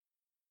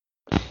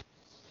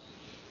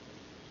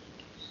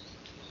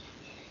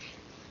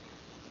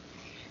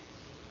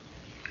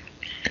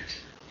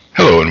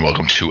and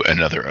welcome to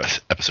another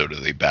episode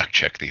of the Back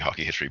Check the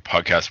Hockey History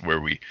podcast, where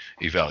we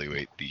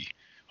evaluate the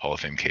Hall of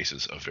Fame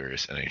cases of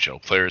various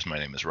NHL players. My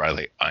name is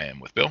Riley. I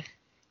am with Bill.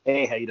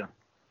 Hey, how you doing?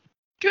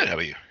 Good. How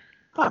about you?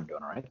 I'm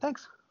doing all right,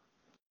 thanks.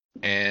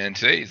 And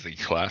today is the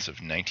class of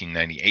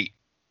 1998,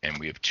 and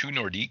we have two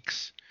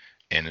Nordiques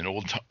and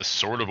an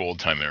sort of old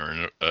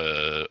timer,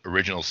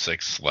 original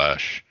six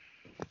slash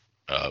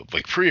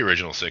like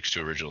pre-original six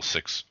to original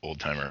six old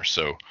timer.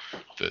 So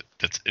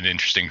that's an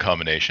interesting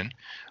combination.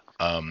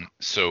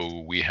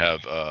 So we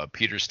have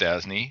Peter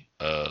Stastny,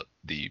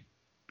 the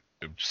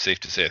safe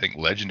to say, I think,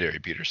 legendary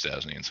Peter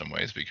Stastny in some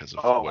ways because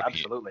of what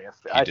absolutely.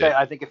 he did.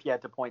 I think if you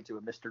had to point to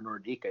a Mr.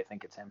 Nordique, I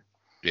think it's him.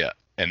 Yeah,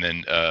 and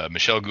then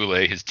Michel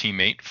Goulet, his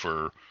teammate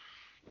for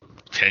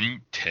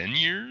 10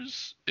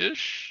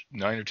 years-ish,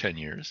 9 or 10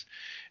 years.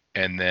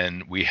 And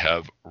then we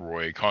have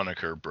Roy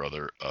Conacher,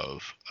 brother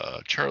of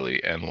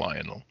Charlie and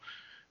Lionel.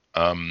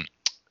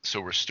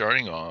 So we're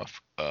starting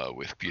off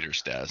with Peter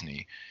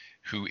Stastny,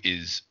 who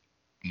is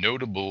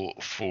notable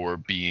for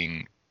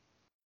being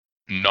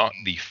not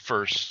the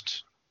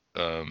first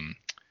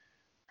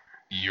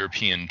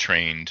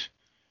European-trained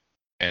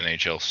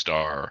NHL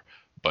star,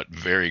 but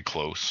very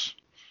close.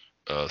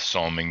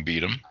 Salming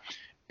beat him.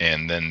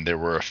 And then there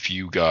were a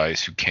few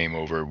guys who came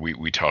over.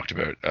 We talked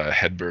about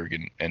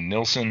Hedberg and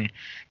Nilsson,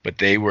 but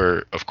they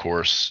were, of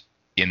course,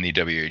 in the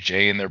WHA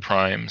in their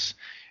primes.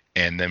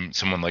 And then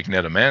someone like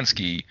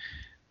Nedomansky,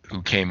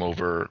 who came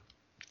over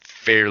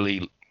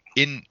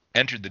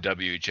entered the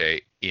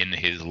WHA in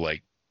his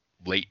like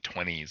late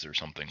 20s or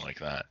something like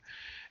that,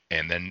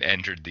 and then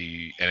entered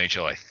the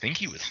NHL. I think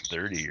he was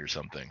 30 or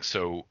something.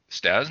 So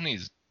Stastny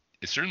is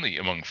certainly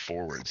among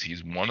forwards.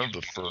 He's one of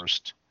the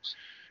first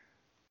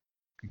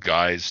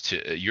guys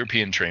to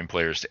European trained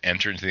players to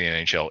enter into the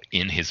NHL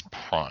in his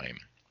prime,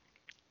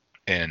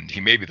 and he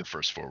may be the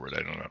first forward.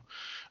 I don't know.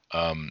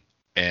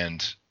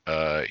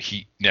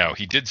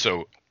 He did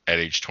so at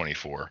age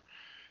 24,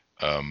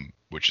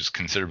 which is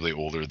considerably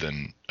older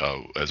than,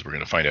 as we're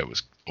going to find out,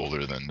 was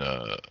older than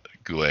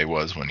Goulet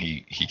was when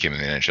he came in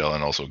the NHL,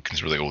 and also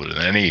considerably older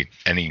than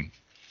any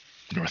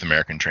North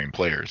American trained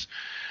players.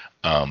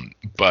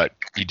 But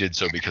he did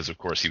so because, of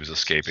course, he was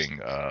escaping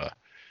a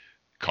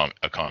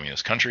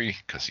communist country,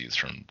 because he's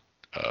from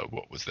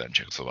what was then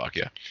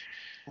Czechoslovakia.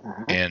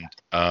 Mm-hmm.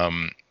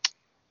 And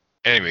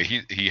anyway,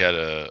 he had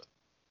a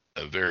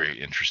very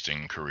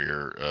interesting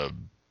career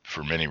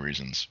for many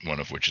reasons,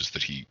 one of which is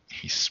that he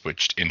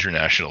switched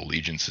international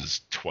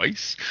allegiances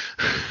twice.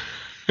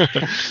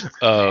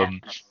 So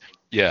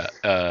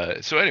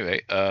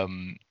anyway,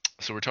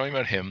 so we're talking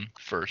about him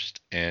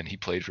first, and he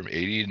played from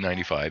 80 to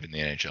 95 in the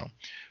NHL,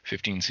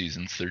 15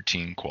 seasons,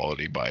 13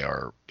 quality by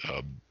our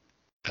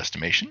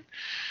estimation.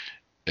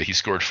 He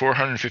scored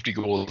 450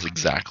 goals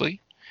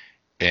exactly,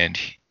 and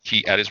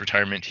he at his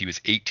retirement, he was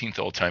 18th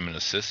all-time in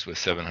assists with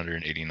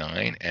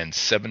 789 and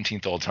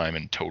 17th all-time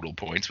in total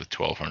points with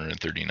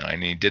 1,239.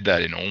 And he did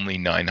that in only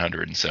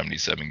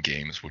 977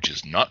 games, which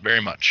is not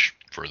very much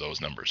for those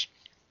numbers.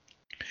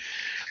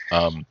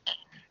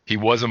 He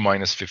was a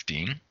minus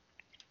 15,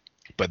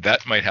 but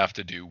that might have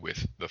to do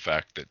with the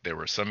fact that there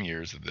were some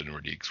years that the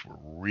Nordiques were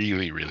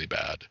really, really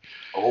bad.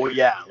 Oh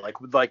yeah,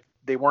 like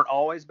they weren't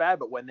always bad,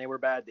 but when they were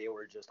bad, they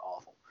were just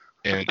awful.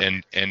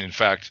 And in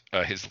fact,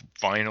 his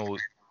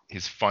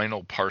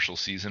final partial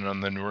season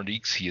on the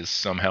Nordiques, he is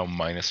somehow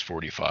minus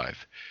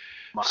 45.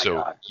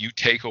 God. You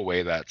take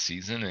away that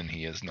season, and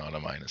he is not a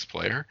minus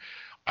player.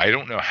 I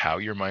don't know how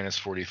you're minus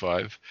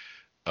 45.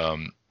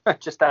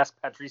 Just ask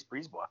Patrice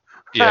Brisebois.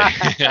 Yeah.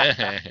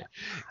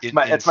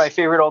 It's my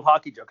favorite old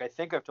hockey joke. I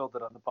think I've told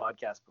it on the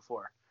podcast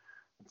before.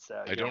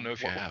 I don't know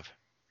if you have.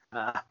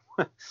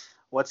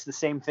 What's the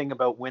same thing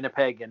about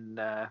Winnipeg and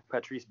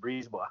Patrice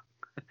Brisebois?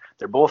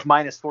 They're both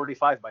minus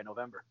 45 by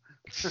November.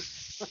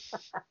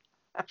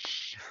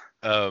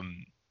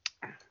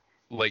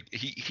 Like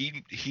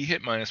he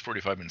hit minus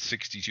 45 in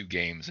 62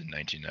 games in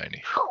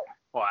 1990.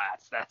 Wow,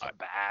 that's a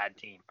bad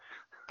team.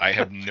 I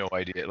have no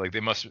idea. Like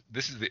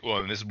this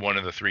is one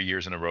of the 3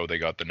 years in a row they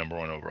got the number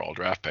 1 overall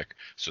draft pick,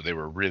 so they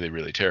were really,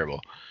 really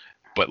terrible.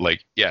 But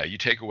you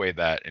take away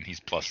that, and he's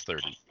plus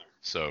 30.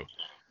 So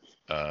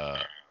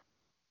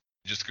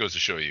just goes to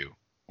show you,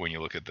 when you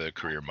look at the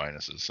career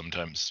minuses,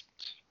 sometimes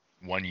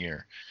 1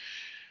 year.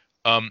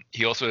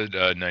 He also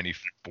had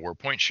 94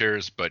 point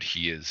shares, but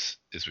he is,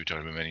 as we've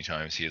talked about many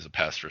times, he is a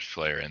pass first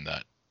player, and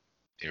that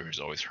he was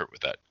always hurt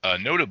with that.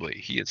 Notably,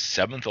 he is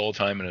 7th all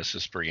time in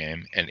assists per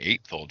game and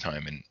 8th all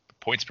time in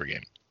points per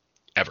game,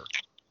 ever.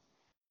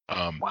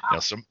 Wow. Now,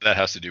 some of that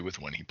has to do with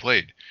when he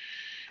played,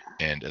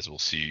 and as we'll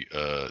see,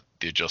 the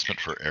adjustment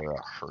for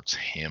era hurts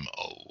him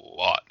a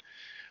lot.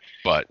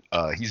 But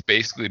he's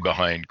basically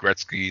behind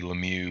Gretzky,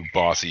 Lemieux,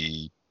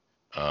 Bossy.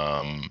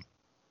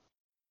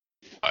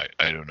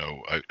 I don't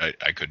know.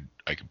 I could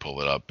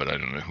pull it up, but I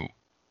don't know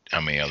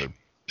how many other.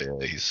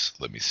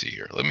 Let me see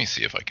here. Let me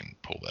see if I can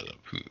pull that up.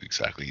 Who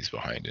exactly he's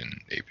behind in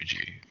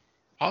APG?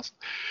 Awesome.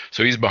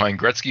 So he's behind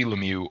Gretzky,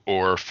 Lemieux,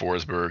 or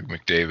Forsberg,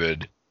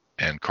 McDavid,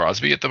 and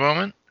Crosby at the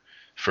moment.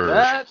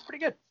 That's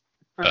pretty good.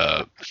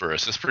 For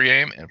assists per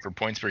game, and for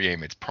points per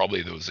game, it's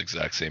probably those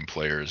exact same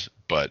players,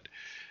 but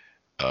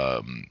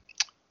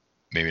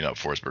maybe not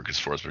Forsberg, because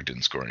Forsberg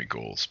didn't score any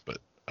goals, but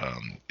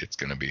it's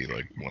going to be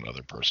like one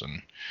other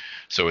person.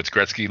 So it's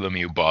Gretzky,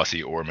 Lemieux,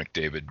 Bossy, or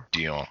McDavid,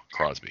 Dion,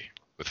 Crosby,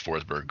 with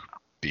Forsberg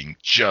being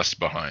just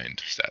behind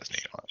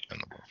Stastny in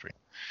the ball free.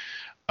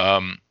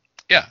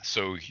 Yeah,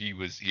 so he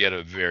had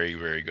a very,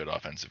 very good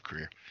offensive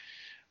career.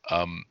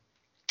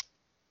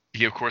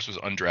 He of course was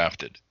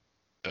undrafted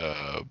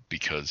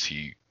because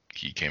he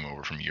came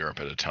over from Europe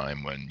at a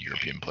time when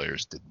European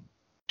players didn't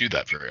do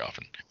that very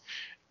often.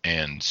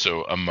 And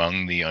so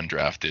among the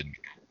undrafted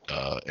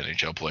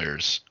NHL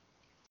players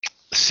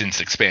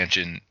since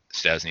expansion,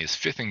 Stastny is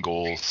 5th in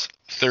goals,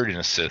 3rd in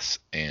assists,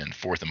 and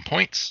 4th in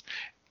points.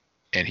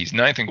 And he's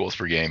 9th in goals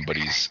per game, but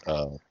he's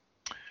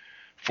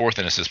 4th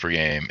in assists per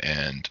game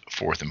and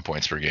 4th in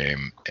points per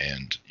game.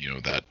 And,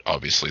 that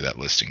obviously that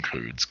list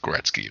includes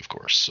Gretzky, of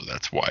course. So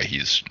that's why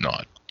he's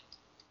not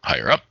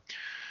higher up.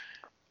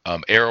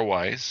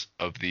 Era-wise,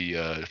 of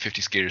the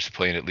 50 skaters to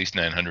play in at least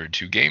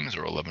 902 games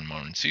or 11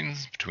 modern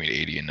seasons between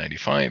 80 and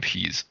 95,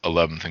 he's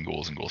 11th in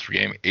goals per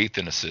game, 8th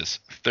in assists,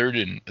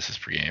 3rd in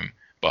assists per game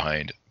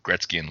behind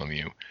Gretzky and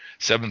Lemieux,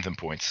 7th in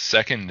points,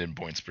 2nd in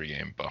points per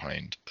game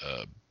behind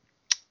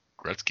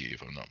Gretzky,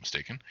 if I'm not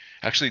mistaken.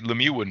 Actually,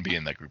 Lemieux wouldn't be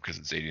in that group because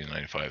it's 80 and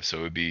 95, so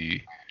it would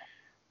be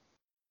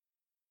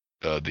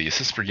the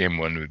assists per game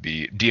one would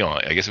be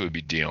Dion. I guess it would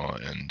be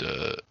Dion and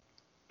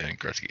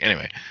Gretzky.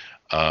 Anyway,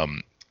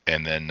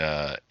 and then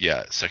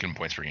 2nd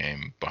points per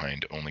game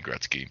behind only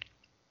Gretzky.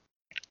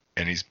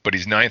 And he's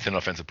 9th in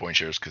offensive point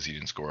shares because he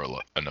didn't score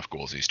enough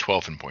goals. He's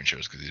 12th in point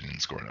shares because he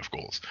didn't score enough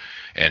goals,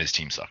 and his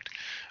team sucked.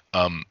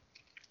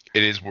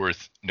 It is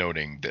worth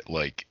noting that,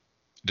 like,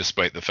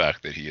 despite the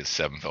fact that he is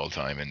 7th all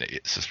time in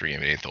assists per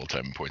game and 8th all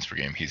time in points per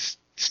game, he's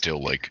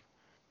still like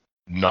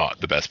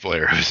not the best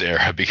player of his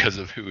era because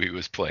of who he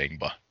was playing,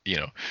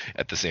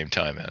 at the same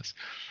time as.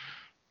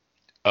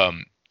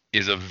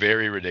 Is a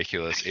very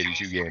ridiculous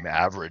 82 game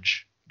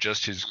average,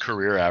 just his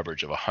career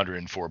average of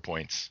 104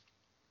 points.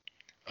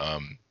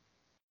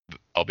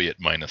 Albeit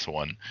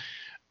 -1.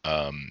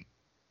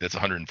 That's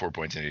 104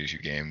 points in 82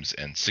 games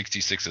and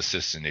 66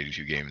 assists in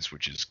 82 games,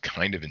 which is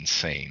kind of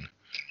insane.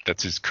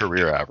 That's his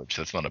career average.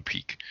 That's not a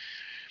peak.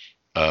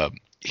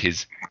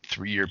 His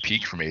 3-year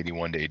peak from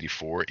 81 to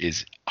 84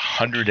 is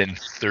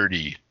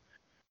 130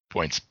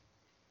 points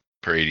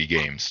per 80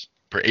 games,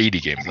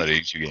 not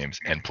 82 games,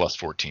 and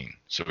 +14.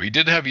 So he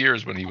did have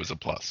years when he was a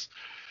plus,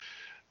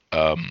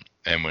 and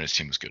when his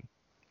team was good.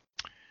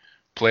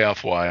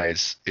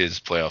 Playoff-wise, his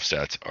playoff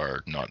stats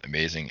are not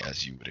amazing,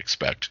 as you would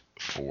expect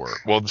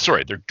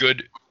they're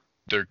good.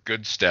 They're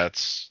good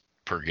stats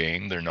per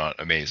game. They're not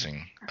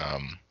amazing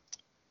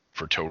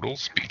for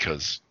totals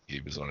because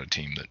he was on a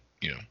team that,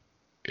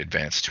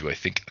 advanced to, I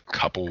think, a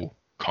couple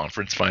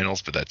conference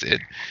finals, but that's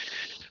it.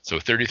 So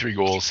 33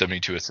 goals,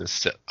 72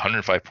 assists,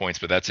 105 points,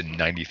 but that's in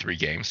 93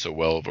 games, so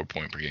well over a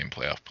point per game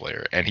playoff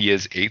player. And he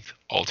is 8th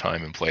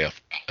all-time in playoff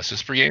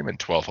assists per game and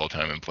 12th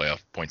all-time in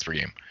playoff points per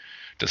game,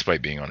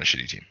 despite being on a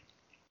shitty team.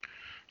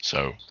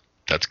 So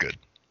that's good.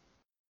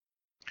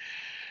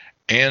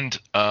 And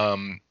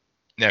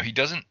now he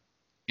doesn't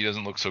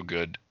look so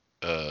good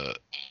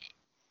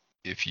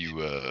if you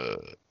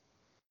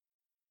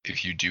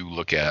do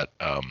look at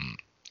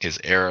his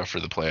era for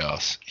the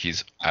playoffs.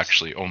 He's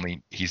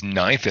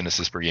 9th in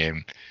assists per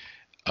game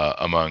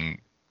among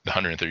the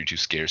 132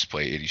 skaters to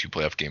play 82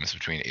 playoff games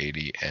between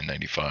 80 and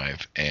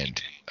 95, and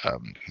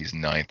he's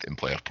 9th in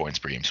playoff points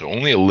per game. So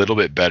only a little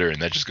bit better,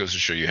 and that just goes to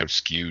show you how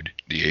skewed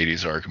the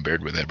 80s are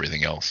compared with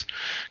everything else.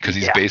 Because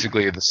he's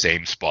basically at the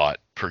same spot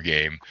per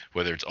game,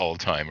 whether it's all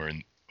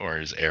time or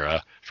his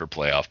era for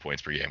playoff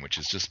points per game, which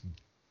is just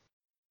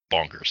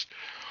bonkers.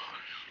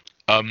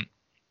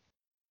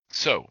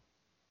 So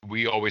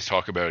we always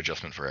talk about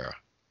adjustment for era,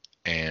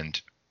 and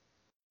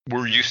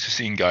we're used to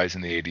seeing guys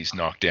in the 80s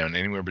knock down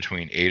anywhere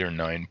between 8 or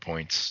 9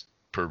 points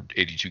per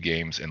 82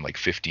 games and like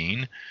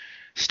 15.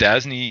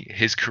 Stastny,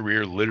 his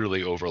career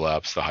literally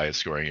overlaps the highest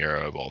scoring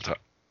era of all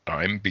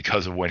time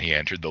because of when he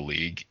entered the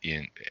league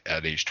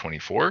at age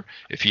 24.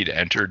 If he'd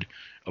entered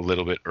a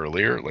little bit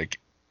earlier, like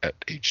at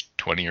age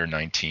 20 or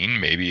 19,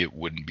 maybe it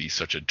wouldn't be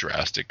such a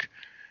drastic,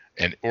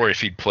 or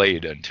if he'd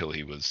played until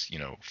he was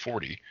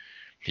 40,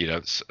 he'd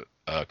have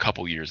a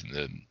couple years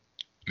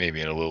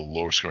maybe in a little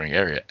lower scoring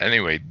area.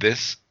 Anyway,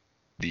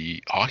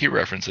 the Hockey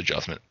Reference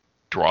adjustment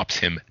drops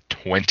him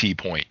 20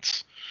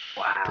 points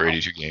per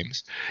 82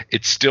 games.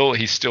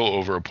 He's still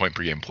over a point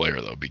per game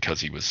player though,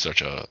 because he was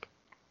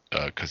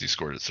because he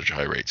scored at such a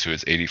high rate. So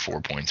it's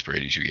 84 points per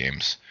 82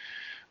 games.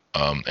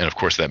 And of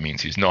course that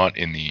means he's not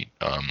in the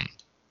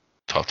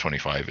top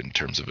 25 in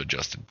terms of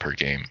adjusted per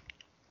game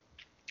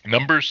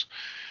numbers,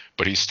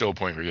 but he's still a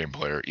point per game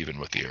player even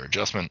with the era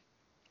adjustment.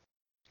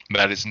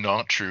 That is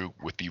not true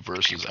with the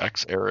versus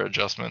X era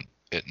adjustment.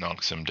 It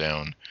knocks him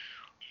down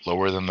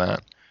lower than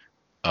that.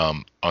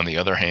 On the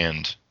other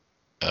hand,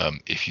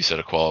 if you set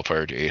a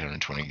qualifier to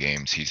 820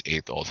 games, he's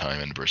 8th all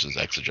time in versus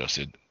X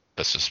adjusted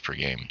assists per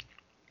game.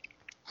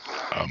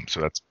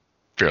 So that's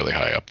fairly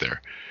high up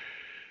there.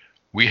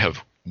 We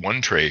have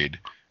one trade,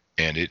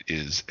 and it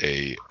is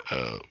a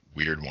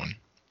weird one.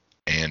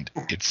 And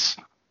it's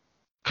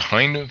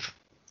kind of,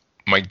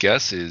 my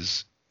guess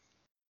is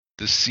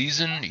the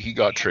season he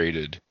got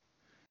traded,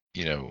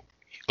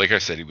 like I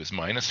said, he was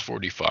minus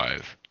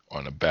 45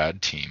 on a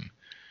bad team.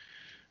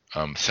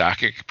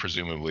 Sakic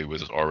presumably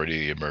was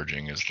already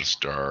emerging as the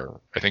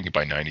star, I think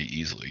by 90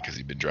 easily, because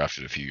he'd been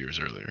drafted a few years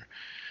earlier.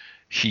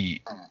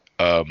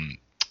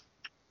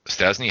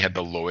 Stastny had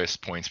the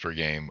lowest points per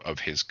game of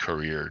his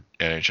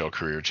NHL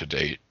career to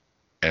date,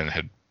 and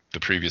had the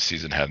previous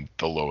season had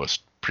the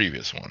lowest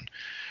previous one.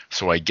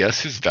 So I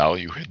guess his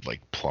value had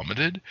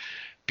plummeted,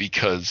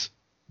 because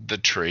the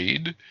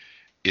trade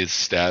is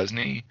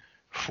Stastny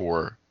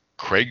for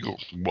Craig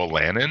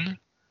Wolanin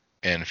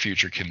and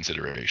future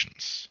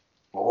considerations.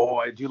 Oh,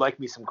 I do like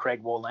me some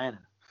Craig Wolanin.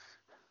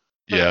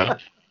 Yeah.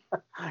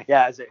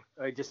 Yeah,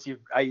 I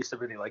used to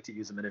really like to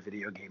use him in a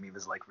video game. He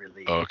was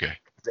really. Oh, okay.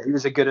 He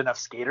was a good enough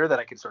skater that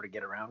I could sort of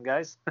get around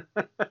guys.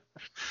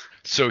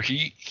 So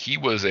he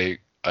was a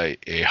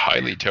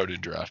highly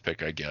touted draft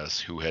pick, I guess,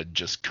 who had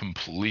just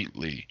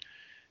completely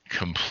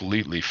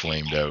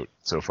flamed out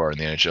so far in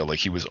the NHL.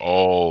 He was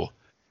all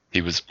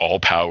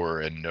power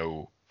and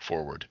no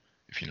forward,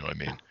 if you know what I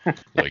mean.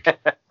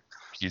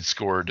 He'd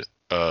scored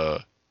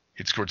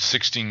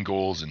 16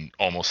 goals in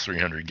almost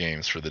 300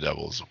 games for the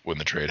Devils when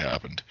the trade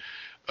happened,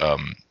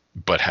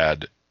 but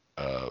had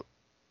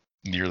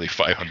nearly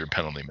 500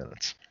 penalty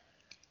minutes.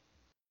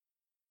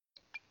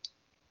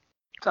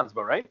 Sounds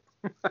about right.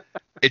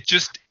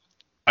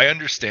 I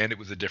understand it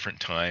was a different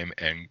time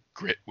and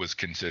grit was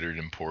considered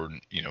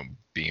important,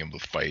 being able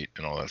to fight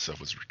and all that stuff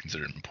was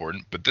considered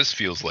important, but this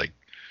feels like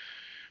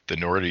the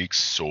Nordiques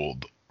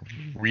sold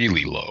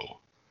really low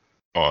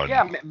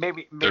on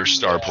maybe their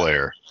star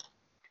player.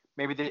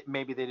 Maybe they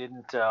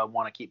didn't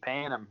want to keep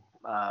paying him.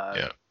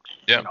 Yeah.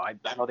 I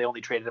know they only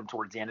traded him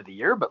towards the end of the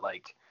year, but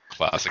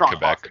classic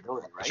Quebec,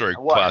 right? sorry,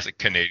 classic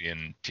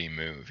Canadian team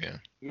move. Yeah.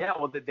 Yeah.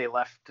 Well, they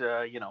left.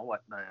 How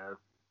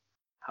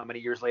many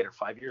years later?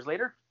 5 years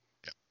later.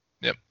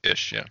 Yep.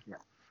 Ish. Yeah.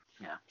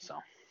 Yeah.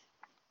 So.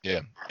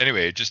 Yeah.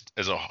 Anyway, just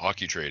as a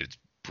hockey trade, it's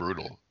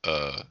brutal.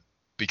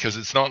 Because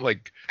it's not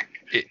like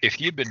if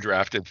he had been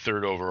drafted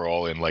 3rd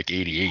overall in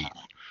 88,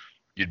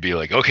 you'd be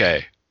like,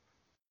 okay.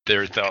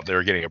 They thought they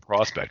were getting a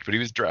prospect, but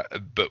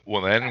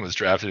Wolanin was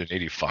drafted in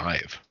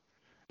 85,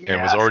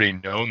 and was already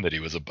known that he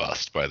was a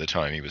bust by the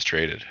time he was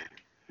traded.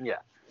 Yeah.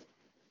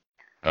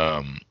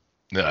 I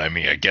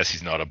mean, I guess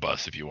he's not a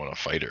bust if you want a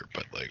fighter,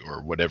 but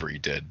or whatever he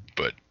did,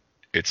 but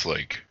it's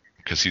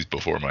because he's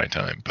before my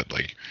time. But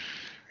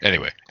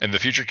anyway, and the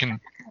future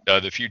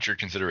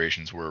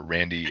considerations were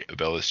Randy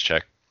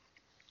Belichick.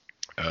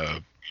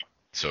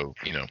 So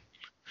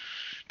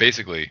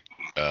basically.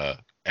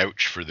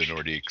 Ouch for the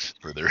Nordiques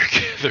for their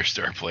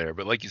star player,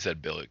 but like you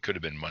said, Bill, it could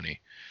have been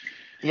money,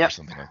 or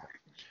something like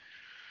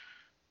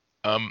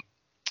that.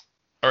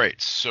 All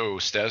right, so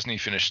Stastny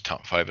finished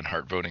top 5 in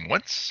Hart voting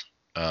once,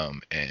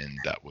 and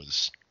that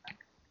was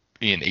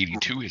in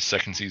 '82, his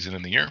second season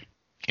in the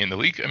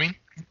league. I mean,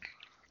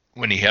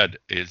 when he had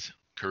his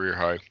career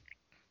high,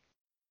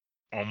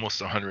 almost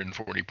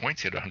 140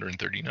 points, he had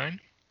 139.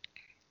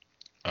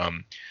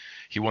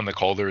 He won the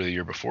Calder the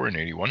year before in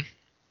 '81.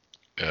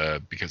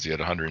 Because he had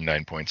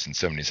 109 points in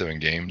 77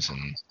 games,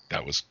 and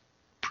that was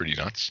pretty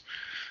nuts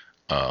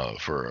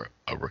for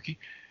a rookie.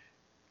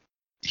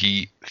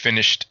 He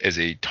finished as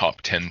a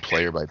top 10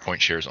 player by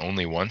point shares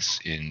only once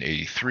in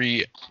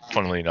 '83.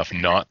 Funnily enough,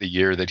 not the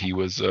year that he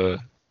was. That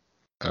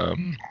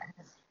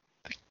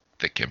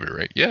can't be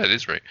right. Yeah, it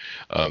is right.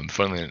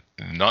 Funnily,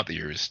 not the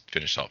year he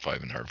finished top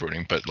 5 in Hart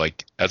voting, but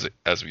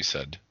as we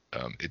said,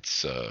 it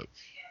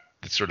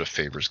sort of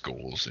favors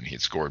goals, and he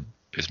had scored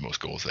his most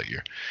goals that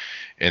year,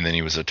 and then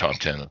he was a top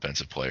 10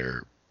 offensive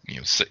player,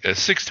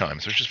 6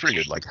 times, which is pretty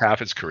good. Half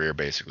his career,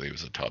 basically, he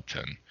was a top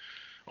 10.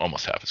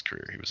 Almost half his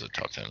career, he was a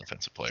top 10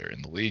 offensive player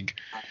in the league.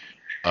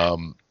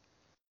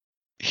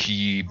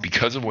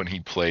 Because of when he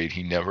played,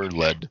 he never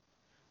led,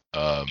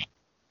 the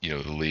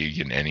league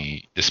in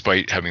any.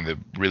 Despite having the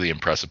really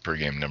impressive per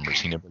game numbers,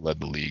 he never led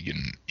the league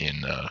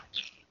in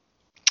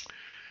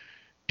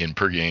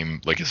per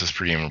game, assists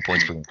per game or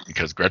points per game,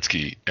 because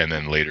Gretzky and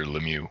then later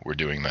Lemieux were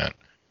doing that.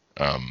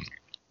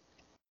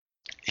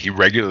 He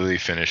regularly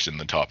finished in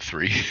the top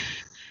 3,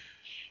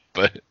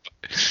 but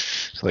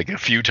a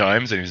few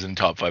times, and he was in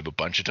top 5 a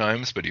bunch of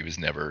times, but he was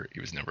never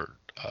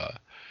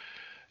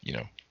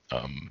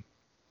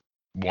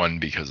won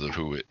because of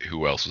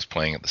who else was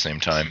playing at the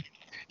same time.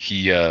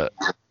 He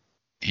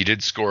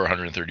did score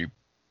 130,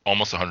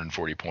 almost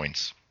 140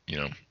 points,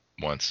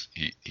 once.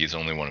 He's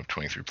only one of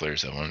 23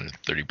 players to have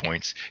 130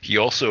 points. He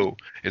also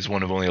is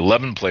one of only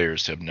 11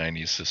 players to have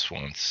 90 assists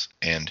once.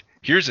 And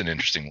here's an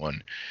interesting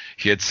one.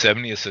 He had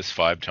 70 assists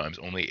 5 times.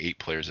 Only 8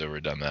 players have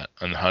ever done that.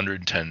 And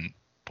 110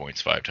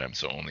 points 5 times.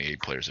 So only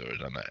 8 players have ever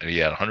done that. And he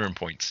had 100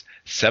 points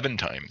 7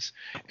 times.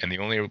 And the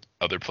only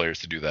other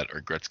players to do that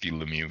are Gretzky,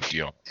 Lemieux,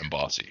 Dion, and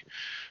Bossy.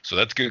 So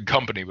that's good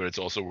company, but it's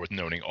also worth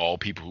noting all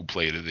people who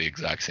played at the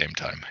exact same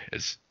time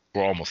as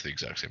or almost the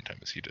exact same time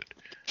as he did.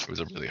 It was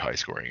a really high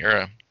scoring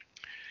era.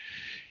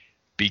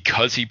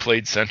 Because he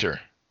played center,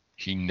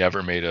 he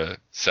never made a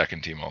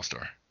second team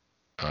All-Star.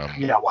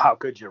 Yeah, well, how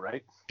could you,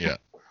 right? Yeah.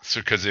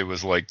 So because it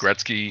was like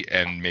Gretzky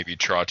and maybe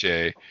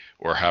Trottier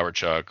or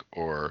Hawerchuk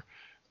or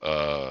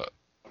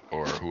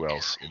who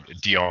else?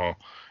 Dion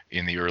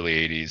in the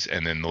early 80s,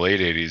 and then the late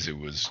 80s it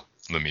was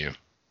Lemieux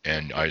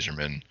and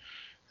Yzerman,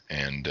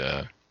 and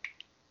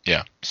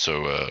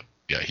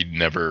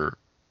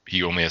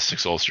he only has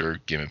 6 All-Star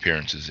game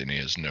appearances and he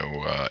has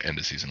no end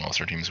of season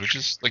All-Star teams, which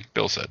is like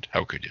Bill said,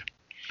 how could you?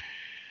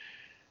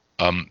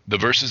 The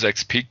versus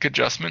X peak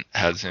adjustment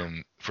has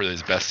him for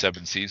his best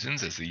 7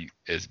 seasons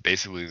as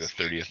basically the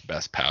 30th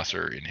best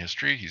passer in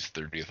history. He's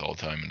 30th all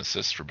time in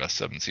assists for best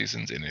 7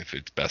 seasons, and if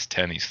it's best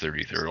 10, he's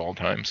 33rd all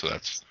time. So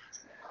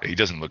he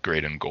doesn't look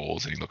great in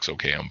goals, and he looks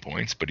okay on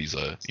points, but he's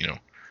a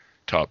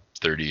top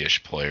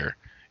 30-ish player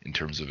in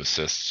terms of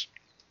assists.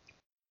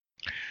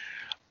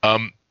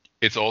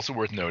 It's also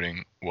worth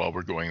noting while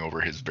we're going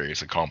over his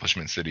various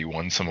accomplishments that he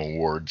won some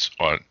awards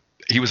on.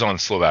 He was on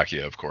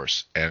Slovakia, of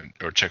course,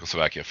 or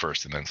Czechoslovakia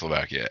first, and then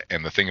Slovakia.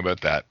 And the thing about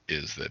that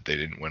is that they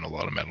didn't win a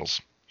lot of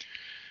medals.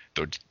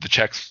 The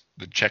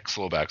Czech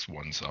Slovaks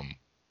won some.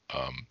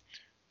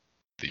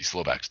 The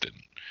Slovaks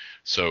didn't.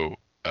 So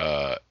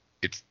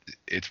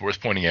it's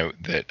worth pointing out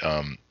that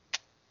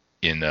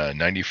in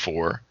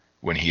 '94,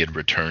 when he had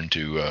returned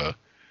to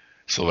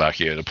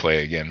Slovakia to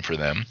play again for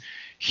them,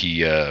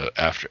 he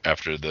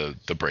after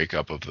the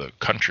breakup of the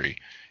country,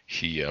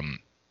 he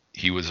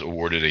was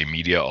awarded a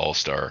media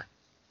all-star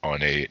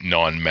on a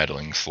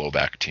non-meddling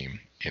Slovak team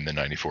in the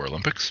 '94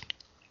 Olympics.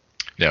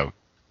 Now,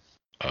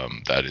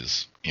 that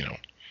is,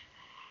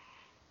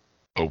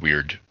 a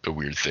weird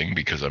thing,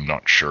 because I'm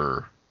not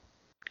sure.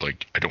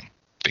 Like, I don't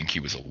think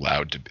he was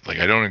allowed to be. Like,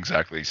 I don't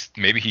exactly.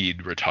 Maybe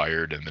he'd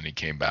retired and then he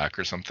came back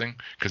or something,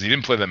 because he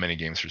didn't play that many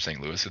games for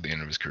St. Louis at the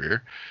end of his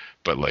career.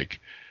 But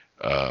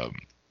because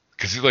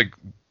he's like,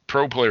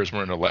 pro players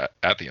weren't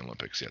at the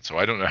Olympics yet, so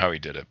I don't know how he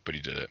did it, but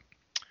he did it.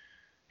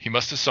 He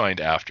must have signed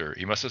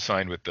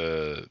with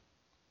the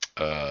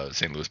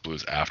St. Louis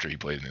Blues after he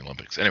played in the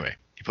Olympics. Anyway,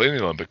 he played in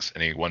the Olympics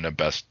and he won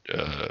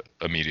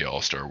a media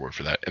all-star award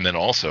for that. And then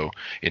also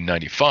in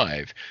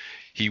 '95,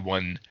 he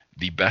won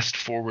the best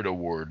forward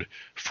award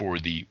for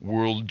the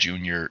World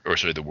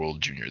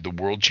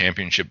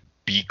Championship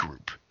B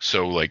group.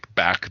 So like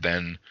back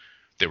then,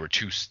 there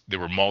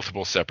were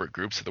multiple separate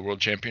groups at the World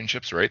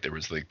Championships, right? There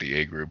was like the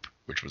A group,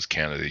 which was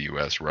Canada,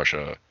 US,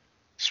 Russia,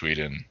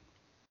 Sweden,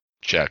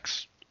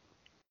 Czechs,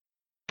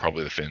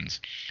 probably the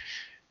Finns.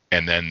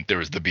 And then there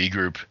was the B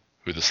group,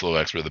 who the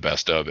Slovaks were the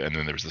best of, and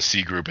then there was the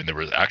C group, and there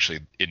was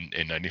actually in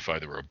 '95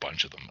 there were a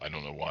bunch of them. I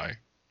don't know why,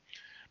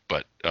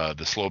 but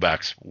the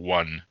Slovaks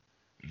won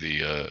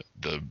they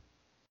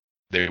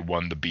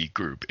won the B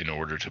group in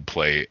order to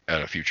play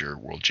at a future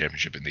World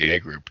Championship in the A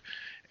group,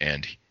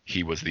 and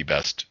he was the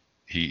best.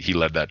 He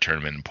led that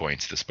tournament in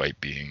points despite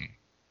being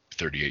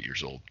 38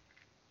 years old.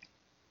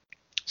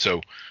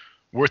 So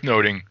worth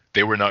noting,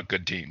 they were not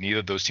good teams. Neither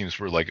of those teams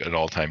were like an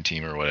all-time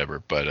team or whatever,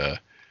 but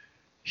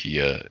he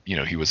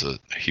was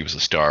a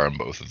star on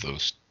both of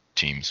those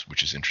teams,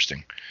 which is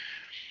interesting.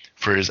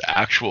 For his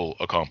actual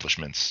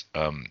accomplishments,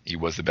 he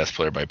was the best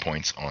player by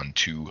points on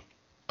 2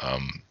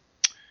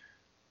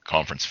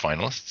 conference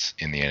finalists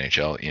in the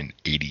NHL in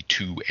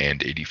 '82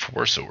 and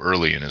 '84, so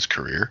early in his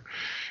career.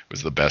 It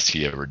was the best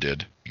he ever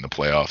did in the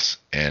playoffs,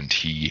 and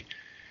he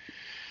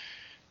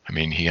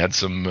had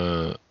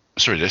some.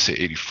 Sorry, did I say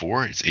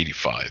 '84? It's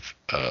 '85.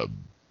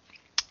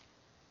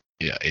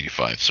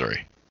 85.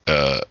 Sorry.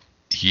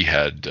 He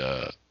had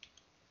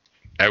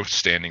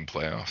outstanding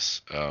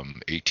playoffs.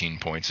 18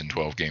 points in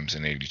 12 games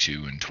in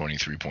 '82, and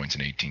 23 points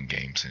in 18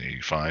 games in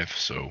 '85.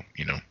 So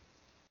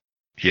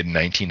he had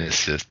 19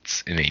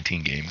 assists in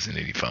 18 games in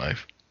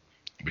 '85,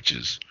 which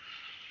is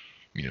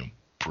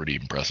pretty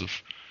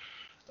impressive.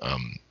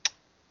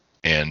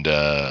 And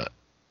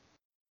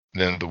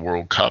then the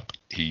World Cup,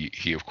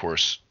 he of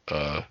course,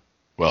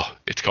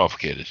 it's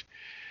complicated.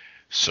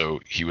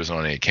 So he was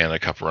on a Canada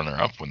Cup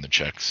runner-up when the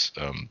Czechs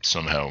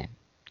somehow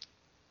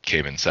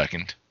came in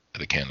second at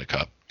the Canada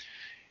Cup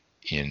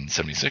in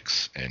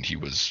 '76, and he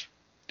was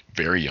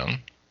very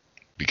young,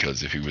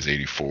 because if he was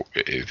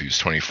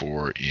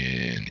 24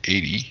 in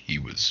 '80, he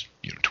was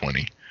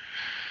 20,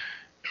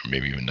 or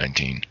maybe even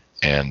 19,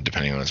 and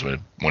depending on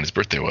when his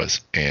birthday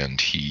was. And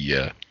he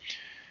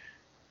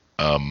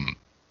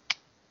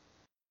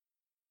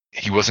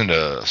wasn't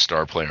a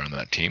star player on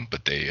that team,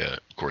 but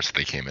of course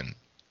they came in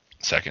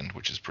second,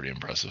 which is pretty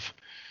impressive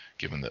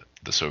given that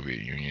the Soviet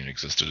Union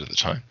existed at the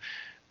time.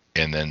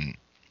 And then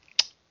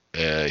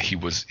he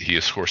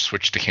of course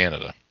switched to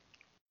Canada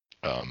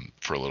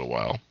for a little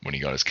while when he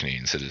got his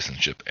Canadian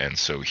citizenship, and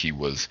so he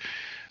was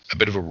a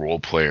bit of a role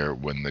player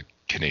when the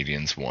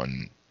Canadians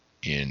won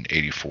in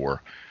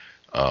 '84,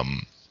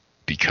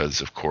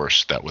 because of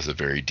course that was a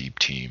very deep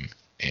team,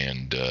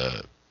 and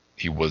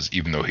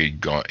even though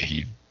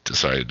he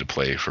decided to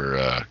play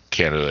for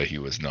Canada, he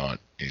was not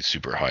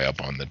super high up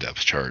on the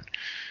depth chart.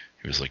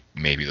 He was like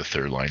maybe the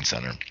third line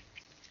center.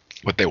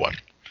 but they won.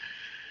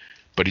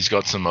 But he's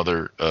got some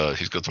other.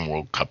 He's got some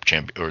World Cup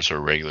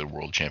regular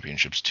World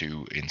Championships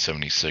too. In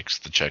 '76,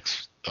 the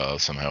Czechs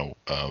somehow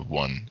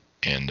won,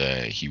 and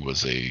he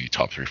was a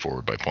top 3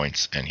 forward by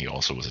points, and he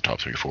also was a top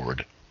 3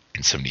 forward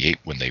in '78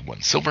 when they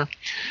won silver.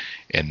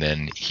 And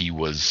then he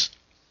was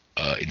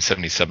in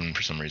 '77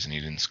 for some reason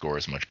he didn't score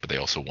as much, but they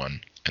also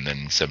won. And then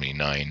in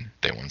 '79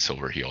 they won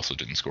silver. He also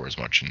didn't score as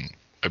much, and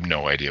I have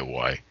no idea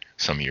why.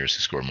 Some years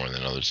he scored more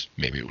than others.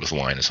 Maybe it was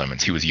line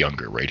assignments. He was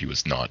younger, right? He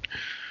was not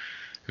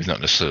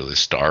necessarily a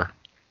star.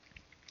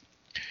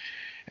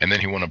 And then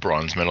he won a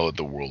bronze medal at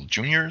the World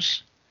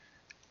Juniors,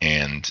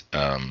 and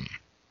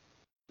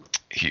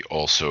he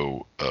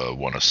also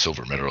won a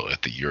silver medal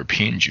at the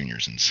European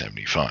Juniors in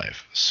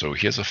 '75. So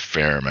he has a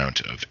fair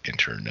amount of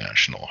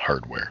international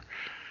hardware,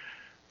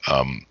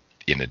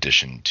 in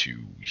addition to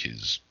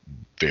his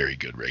very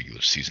good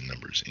regular season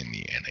numbers in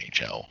the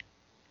NHL.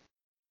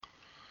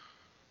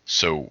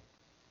 So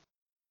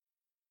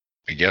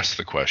I guess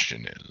the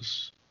question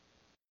is,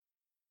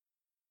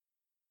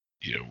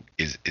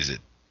 is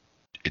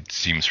it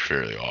seems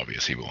fairly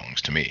obvious he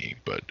belongs to me,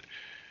 but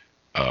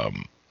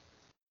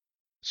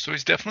so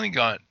he's definitely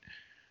got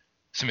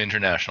some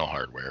international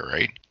hardware,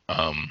 right?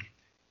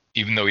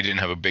 Even though he didn't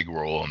have a big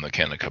role in the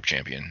Canada Cup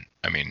champion,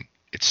 I mean,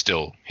 it's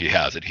still, he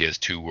has it. He has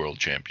 2 world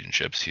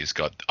championships. He's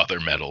got other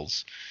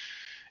medals,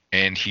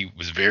 and he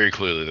was very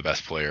clearly the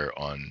best player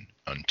on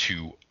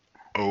 2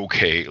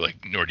 okay,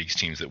 like Nordiques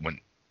teams that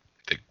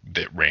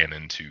ran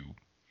into,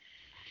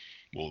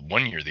 well,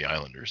 one year the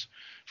Islanders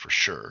for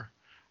sure.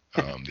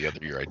 The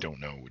other year I don't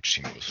know which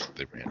team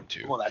they ran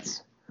into. Well,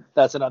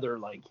 that's another,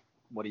 like,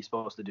 what he's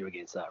supposed to do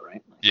against that,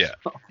 right? Yeah.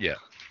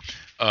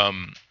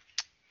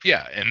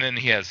 Yeah, and then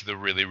he has the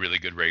really, really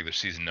good regular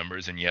season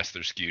numbers, and yes,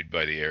 they're skewed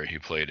by the era he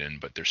played in,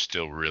 but they're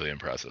still really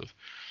impressive.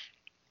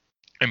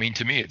 I mean,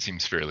 to me, it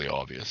seems fairly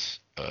obvious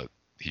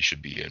he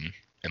should be in,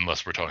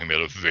 unless we're talking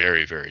about a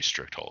very, very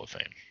strict Hall of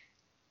Fame.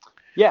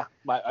 Yeah,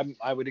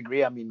 I would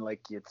agree. I mean,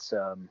 like, it's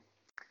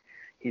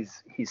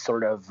he's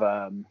sort of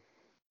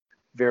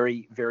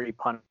very, very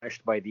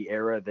punished by the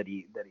era that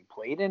he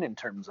played in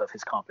terms of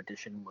his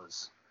competition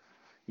was,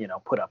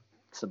 put up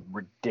some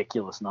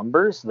ridiculous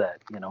numbers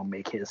that,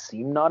 make his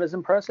seem not as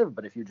impressive.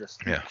 But if you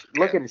just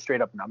look at his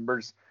straight up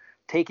numbers,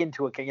 take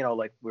into account,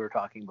 like we were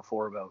talking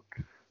before about,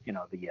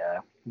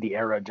 the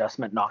era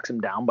adjustment knocks him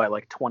down by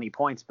like 20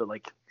 points, but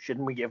like,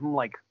 shouldn't we give him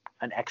like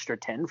an extra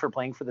 10 for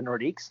playing for the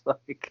Nordiques?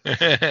 Like,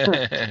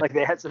 like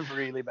they had some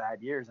really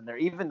bad years in there,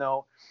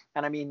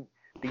 and I mean,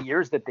 the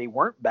years that they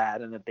weren't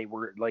bad and that they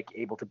were like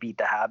able to beat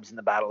the Habs in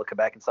the Battle of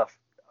Quebec and stuff,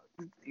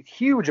 a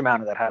huge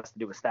amount of that has to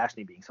do with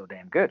Stastny being so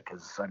damn good.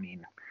 Because I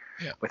mean,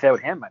 without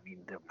him, I mean,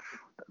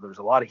 there's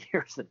a lot of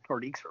years that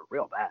Nordiques were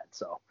real bad.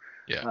 So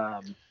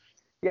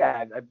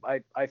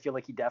I feel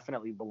like he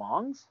definitely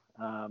belongs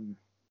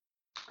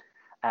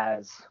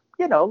as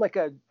like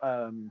a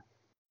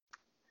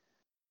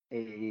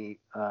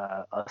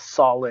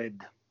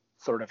solid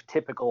sort of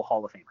typical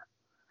Hall of Famer.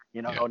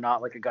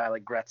 Not like a guy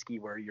like Gretzky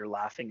where you're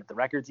laughing at the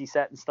records he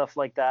set and stuff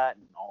like that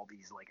and all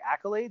these like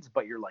accolades,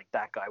 but you're like,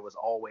 that guy was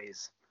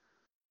always,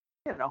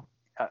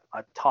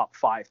 a top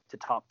 5 to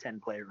top 10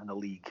 player in the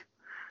league.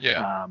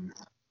 Yeah.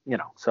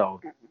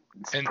 So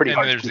it's pretty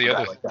hard. And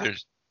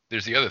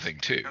there's the other thing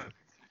too,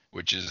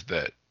 which is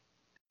that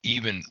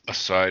even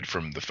aside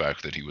from the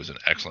fact that he was an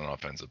excellent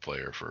offensive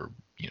player for,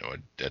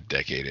 a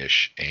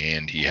decade-ish,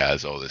 and he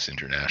has all this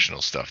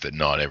international stuff that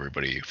not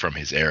everybody from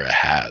his era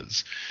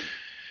has,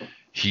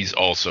 he's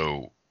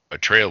also a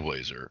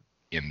trailblazer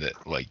in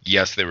that, like,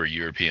 yes, there were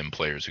European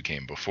players who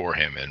came before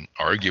him, and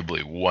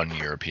arguably one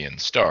European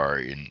star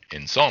in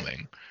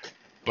Salming,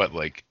 but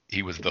like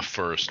he was the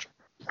first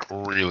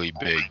really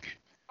big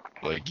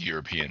like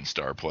European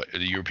star player,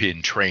 the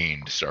European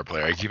trained star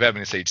player. I keep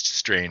having to say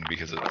trained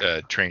because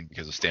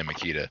of Stan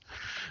Mikita,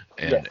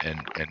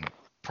 and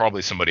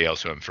probably somebody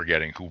else who I'm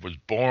forgetting who was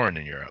born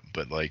in Europe,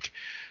 but like.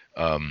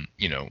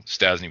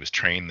 Stastny was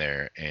trained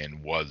there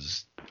and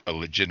was a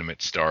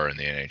legitimate star in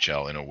the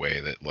NHL in a way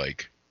that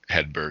like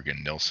Hedberg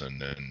and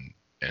Nilsson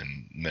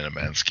and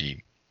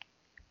Nenemansky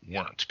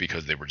weren't,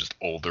 because they were just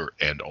older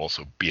and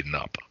also beaten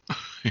up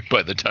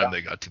by the time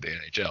they got to the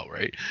NHL,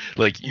 right?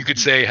 Like you could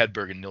say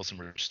Hedberg and Nilsson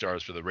were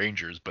stars for the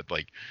Rangers, but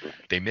like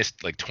they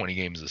missed like 20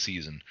 games a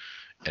season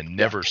and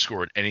never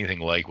scored anything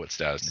like what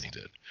Stastny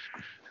did.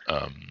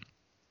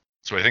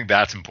 So I think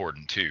that's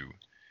important too.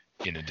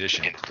 In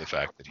addition to the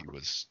fact that he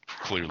was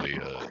clearly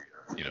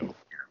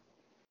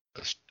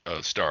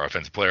a star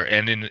offensive player,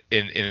 and in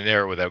an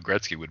era without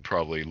Gretzky would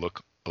probably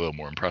look a little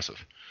more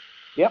impressive.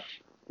 Yep.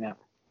 Yeah.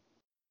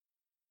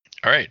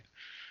 All right.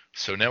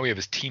 So now we have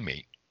his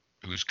teammate,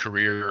 whose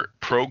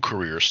pro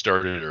career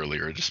started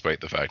earlier,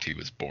 despite the fact he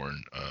was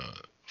born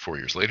 4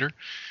 years later,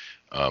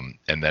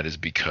 and that is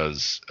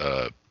because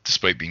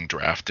despite being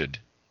drafted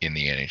in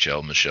the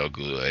NHL, Michel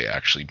Goulet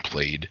actually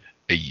played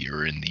a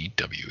year in the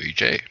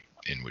WHA.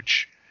 In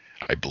which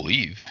I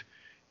believe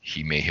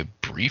he may have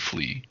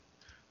briefly.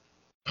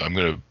 I'm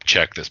going to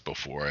check this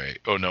before I.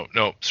 Oh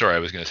no! Sorry, I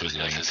was going to say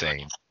something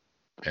insane.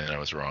 and I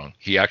was wrong.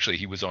 He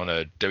was on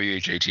a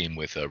WHA team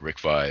with Rick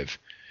Vive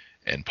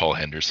and Paul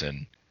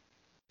Henderson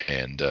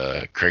and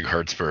Craig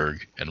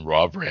Hartsburg and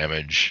Rob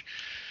Ramage.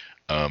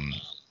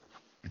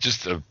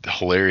 Just a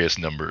hilarious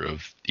number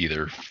of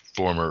either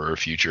former or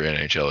future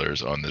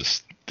NHLers on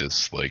this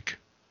like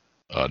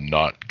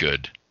not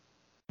good,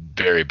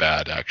 very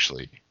bad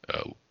actually.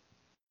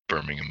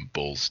 Birmingham.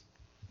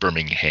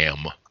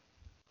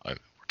 We're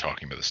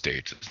talking about the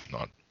States. It's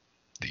not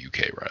the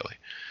UK, Riley.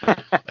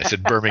 I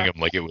said Birmingham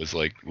like it was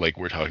like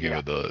we're talking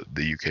about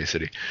the UK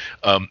city.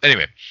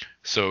 Anyway,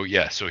 so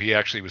he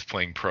actually was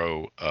playing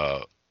pro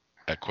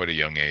at quite a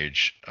young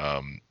age.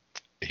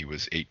 He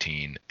was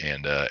 18,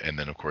 and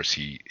then of course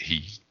he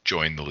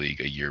joined the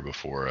league a year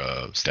before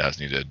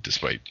Stastny did,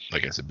 despite,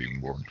 like I said, being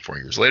born 4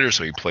 years later.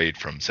 So he played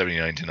from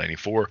 79 to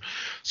 94,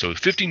 so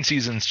 15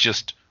 seasons,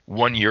 just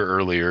 1 year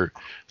earlier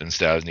than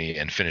Stastny,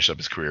 and finished up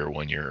his career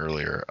 1 year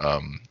earlier,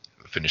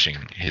 finishing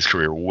his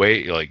career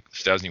way, like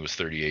Stastny was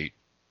 38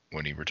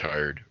 when he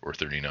retired, or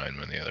 39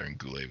 when the other, and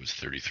Goulet was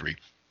 33.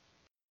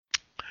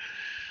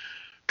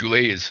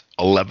 Goulet is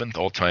 11th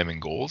all-time in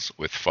goals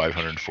with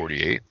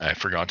 548. I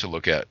forgot to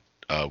look at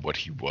what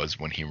he was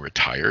when he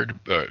retired,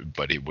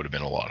 but it would have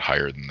been a lot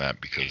higher than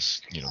that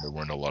because, there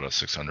weren't a lot of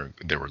 600.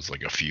 There was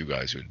like a few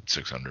guys who had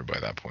 600 by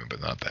that point,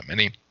 but not that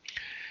many.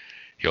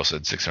 He also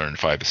had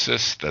 605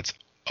 assists. That's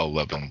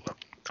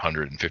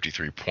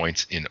 1,153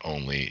 points in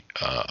only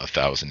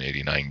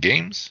 1,089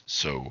 games.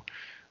 So,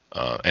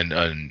 and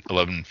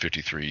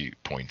 1,153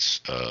 points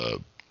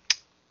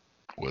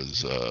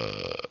was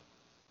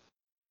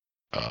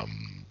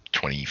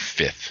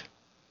 25th.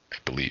 I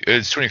believe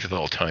it's 25th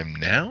all time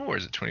now, or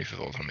is it 25th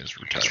all time in his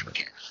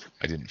retirement?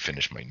 I didn't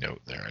finish my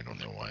note there. I don't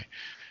know why.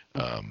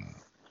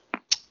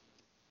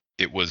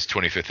 It was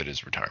 25th at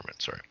his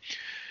retirement. Sorry.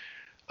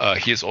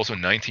 He is also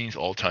 19th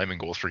all time in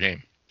goals per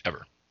game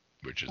ever,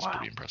 which is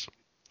pretty impressive.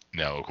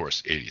 Now, of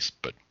course, 80s,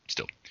 but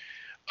still.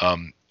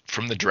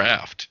 From the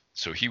draft,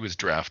 so he was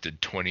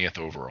drafted 20th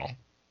overall.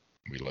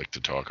 We like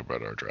to talk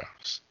about our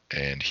drafts,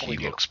 and he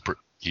looks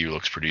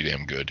pretty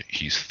damn good.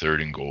 He's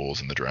third in goals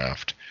in the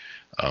draft.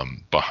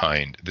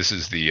 Behind, this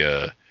is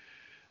the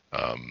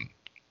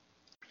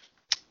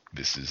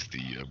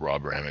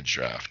Rob Ramage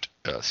draft.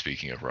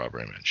 Speaking of Rob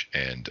Ramage,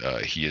 and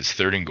he is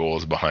third in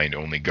goals behind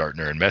only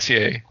Gartner and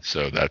Messier,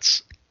 so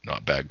that's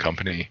not bad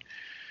company.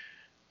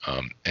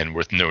 And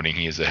worth noting,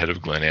 he is ahead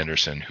of Glenn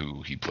Anderson,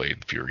 who he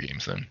played fewer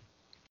games than.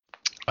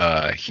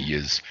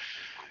 He's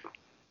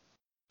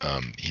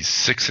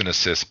sixth in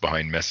assists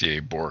behind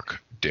Messier, Bourque,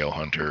 Dale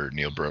Hunter,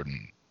 Neil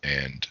Broden,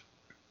 and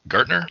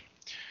Gartner.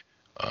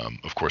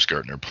 Of course,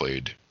 Gartner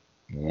played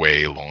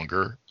way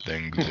longer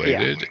than Goulet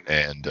did,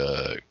 and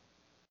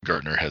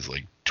Gartner has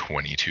like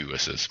 22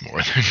 assists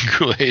more than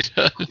Goulet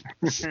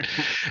does.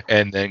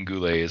 And then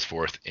Goulet is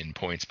fourth in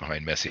points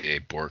behind Messier,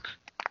 Bourque,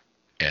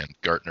 and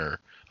Gartner.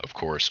 Of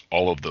course,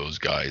 all of those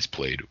guys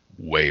played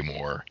way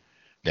more.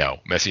 Now,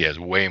 Messier has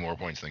way more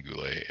points than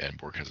Goulet, and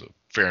Bourque has a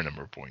fair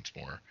number of points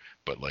more.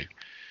 But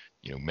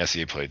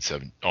Messier played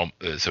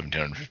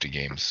 1,750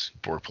 games,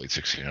 Bourque played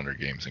 1,600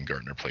 games, and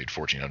Gartner played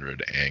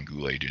 1,400, and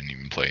Goulet didn't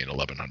even play in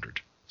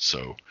 1,100.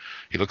 So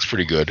he looks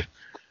pretty good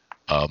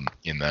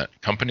in that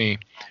company.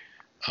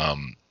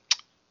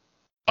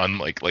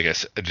 Unlike, like I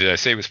said, did I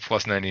say it was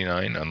plus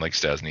 99? Unlike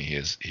Stastny,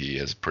 he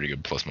has pretty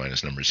good plus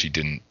minus numbers.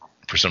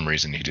 For some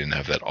reason, he didn't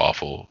have that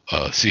awful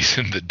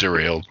season that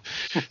derailed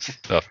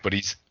stuff. But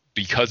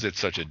because it's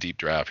such a deep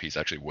draft, he's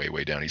actually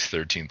way down. He's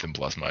 13th in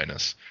plus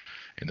minus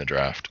in the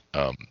draft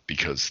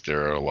because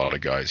there are a lot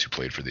of guys who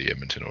played for the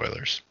Edmonton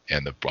Oilers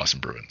and the Boston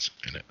Bruins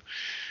in it,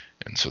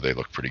 and so they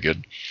look pretty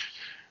good.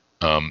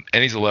 And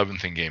he's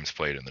 11th in games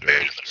played in the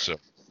draft. So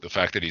the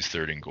fact that he's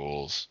third in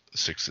goals,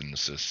 sixth in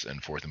assists,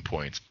 and fourth in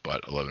points,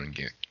 but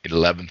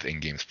 11th in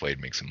games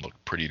played makes him look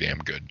pretty damn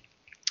good.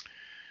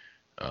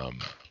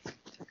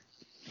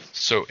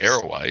 So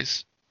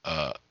arrow-wise,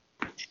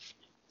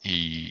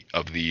 he,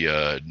 of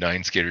the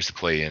 9 skaters to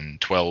play in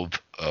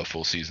 12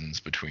 full seasons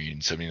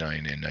between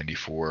 79 and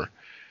 94,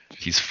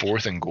 he's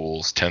fourth in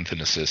goals, 10th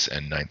in assists,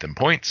 and 9th in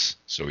points.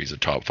 So he's a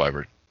top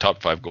 5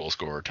 goal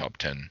scorer, top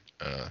 10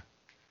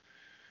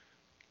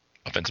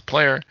 offensive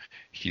player.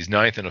 He's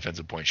 9th in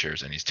offensive point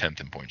shares, and he's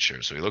 10th in point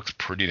shares. So he looks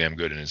pretty damn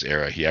good in his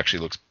era. He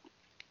actually looks,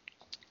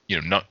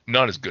 not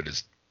quite as good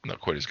as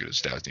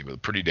Stastny,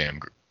 but pretty damn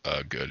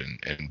good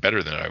and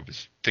better than I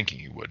was thinking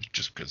he would,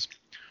 just because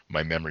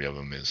my memory of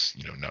him is,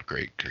 not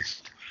great,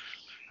 because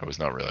I was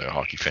not really a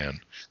hockey fan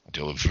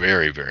until the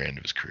very, very end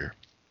of his career.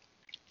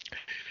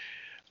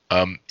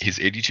 His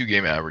 82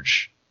 game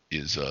average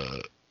is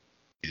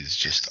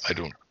just, I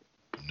don't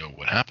know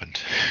what happened.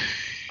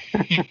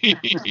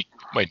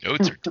 My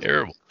notes are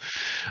terrible.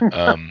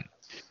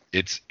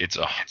 It's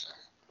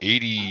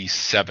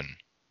 87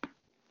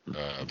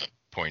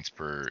 points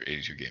per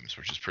 82 games,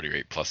 which is pretty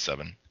great, plus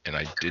 7. And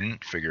I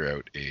didn't figure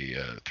out a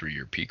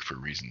 3-year peak for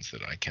reasons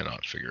that I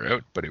cannot figure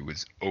out, but it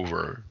was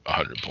over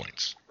 100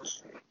 points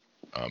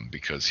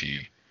because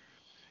he,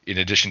 in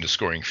addition to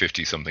scoring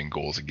 50-something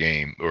goals a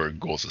game or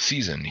goals a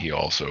season, he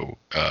also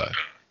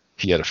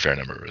he had a fair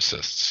number of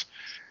assists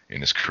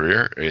in his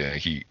career.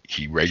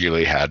 He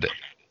regularly had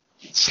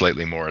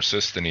slightly more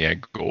assists than he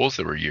had goals.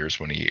 There were years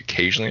when he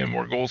occasionally had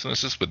more goals than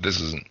assists, but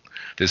this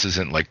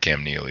isn't like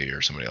Cam Neely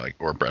or somebody like,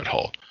 or Brett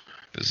Hull.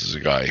 This is a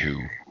guy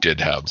who did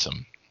have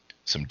some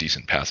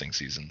decent passing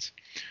seasons.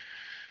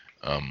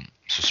 So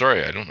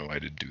sorry, I don't know why I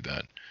did do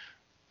that.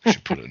 I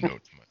should put a note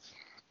to myself.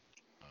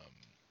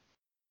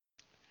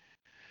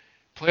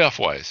 Playoff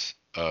wise,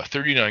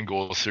 39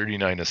 goals,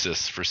 39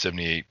 assists for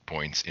 78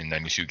 points in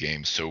 92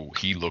 games. So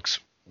he looks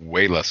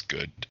way less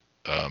good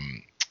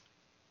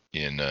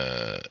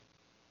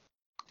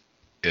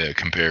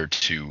compared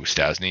to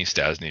Stastny.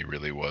 Stastny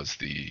really was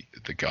the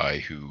guy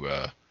who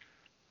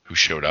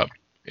showed up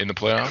in the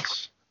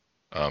playoffs.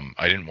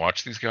 I didn't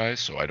watch these guys,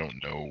 so I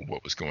don't know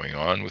what was going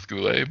on with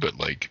Goulet, but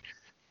like,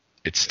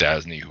 it's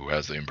Stastny who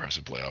has the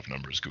impressive playoff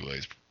numbers.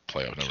 Goulet's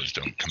playoff numbers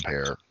don't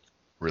compare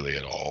really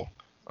at all.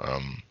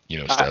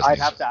 I'd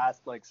have to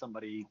ask like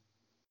somebody,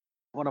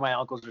 one of my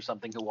uncles or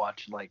something, who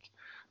watched like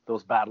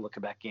those Battle of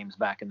Quebec games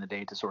back in the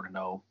day to sort of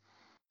know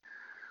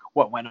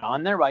what went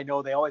on there. But I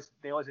know they always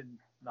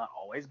not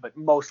always, but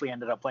mostly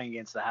ended up playing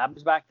against the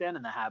Habs back then,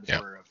 and the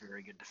Habs were a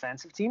very good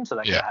defensive team, so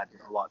that had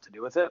a lot to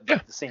do with it. But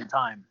at the same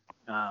time,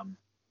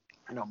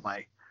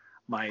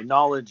 my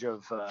knowledge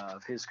of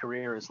his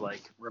career is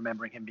like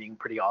remembering him being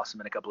pretty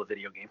awesome in a couple of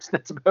video games.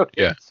 That's about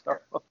it. So.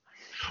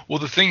 Well,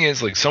 the thing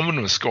is, like,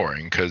 someone was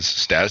scoring because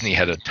Stastny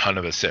had a ton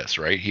of assists,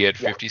 right? He had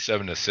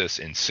 57 assists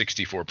in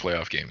 64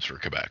 playoff games for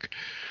Quebec.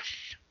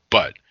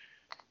 But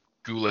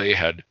Goulet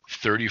had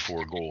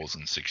 34 goals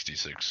in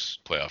 66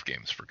 playoff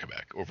games for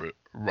Quebec over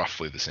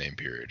roughly the same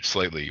period,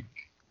 slightly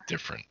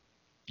different,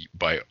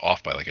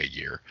 off by like a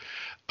year.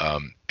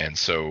 And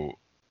so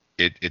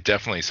it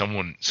definitely,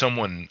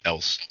 someone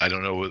else, I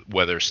don't know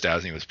whether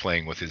Stastny was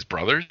playing with his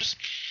brothers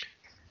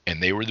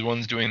and they were the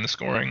ones doing the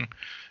scoring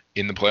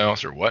in the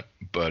playoffs or what,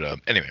 but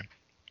anyway,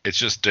 it's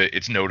just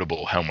it's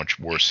notable how much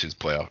worse his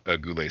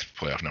Goulet's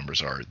playoff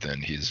numbers are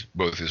than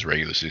both his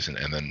regular season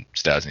and then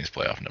Stastny's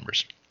playoff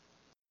numbers.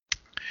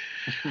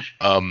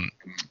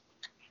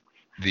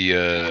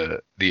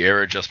 The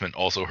air adjustment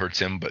also hurts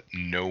him, but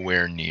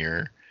nowhere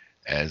near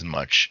as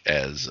much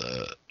as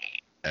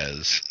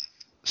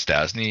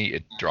Stastny.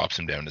 It drops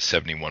him down to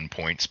 71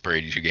 points per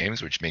 82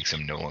 games, which makes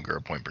him no longer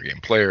a point per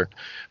game player.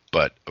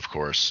 But of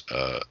course,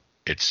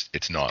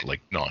 it's not like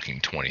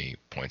knocking 20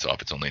 points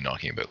off. It's only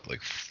knocking about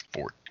like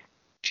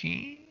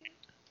 14,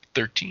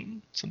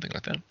 13, something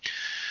like that.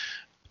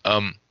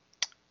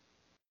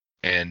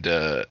 And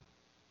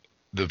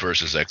the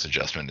versus X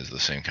adjustment is the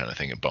same kind of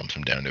thing. It bumps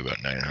him down to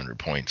about 900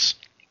 points.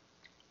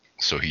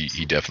 So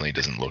he definitely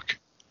doesn't look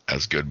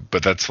as good,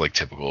 but that's like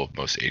typical of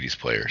most 80s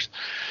players.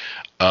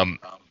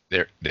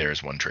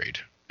 There's one trade,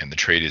 and the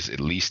trade is at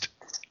least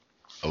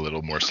a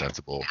little more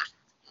sensible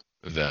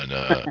than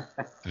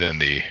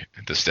the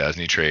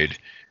Stastny trade.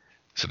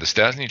 So the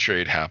Stastny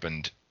trade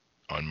happened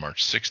on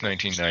March 6,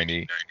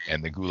 1990,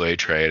 and the Goulet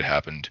trade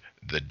happened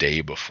the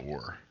day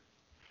before.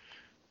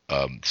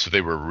 So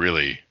they were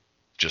really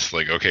just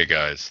like, okay,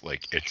 guys,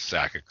 like, it's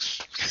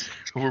Sakic.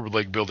 We're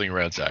like building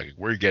around Sakic.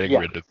 We're getting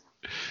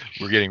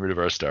rid of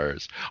our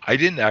stars. I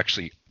didn't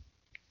actually,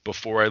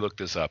 before I looked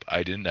this up,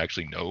 I didn't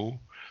actually know,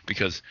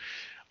 because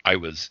I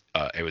was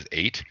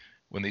 8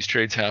 when these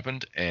trades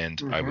happened,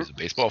 and I was a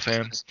baseball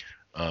fan.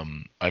 I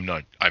don't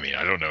know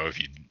if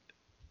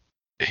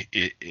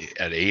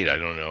at 8, I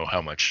don't know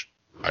how much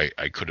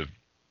I could have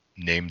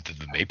named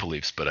the Maple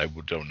Leafs, but I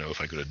don't know if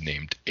I could have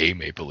named a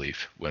Maple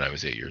Leaf when I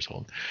was 8 years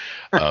old.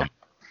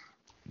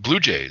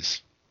 Blue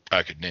Jays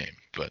I could name,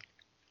 but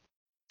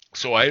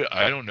so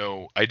I don't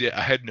know. I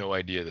had no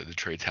idea that the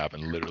trades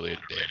happened literally a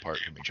day apart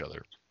from each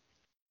other.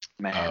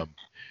 Man.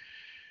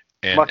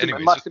 And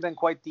must have been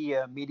quite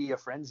the media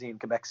frenzy in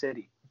Quebec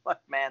City.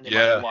 Man, they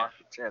must have lost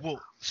the chip.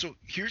 Well, so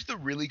here's the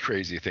really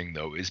crazy thing,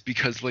 though, is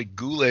because like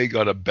Goulet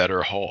got a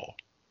better haul,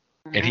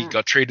 and he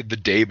got traded the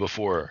day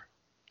before.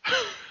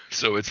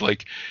 So it's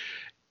like,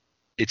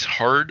 it's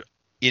hard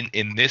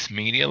in this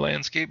media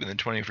landscape, in the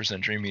 21st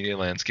century media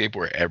landscape,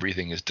 where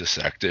everything is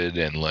dissected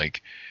and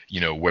like,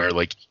 where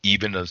like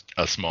even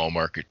a small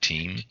market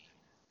team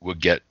would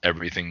get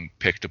everything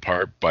picked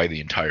apart by the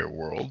entire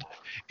world.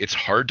 It's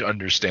hard to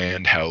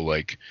understand how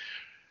like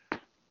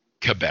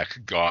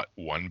Quebec got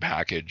one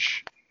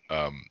package.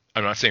 I'm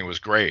not saying it was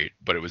great,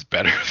 but it was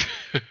better.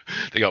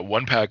 They got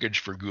one package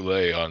for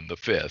Goulet on the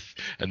 5th,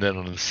 and then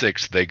on the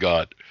 6th they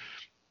got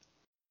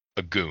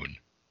a goon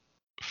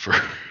for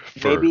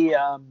maybe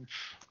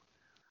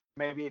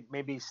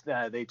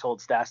they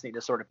told Stastny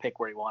to sort of pick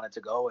where he wanted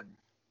to go,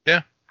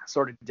 and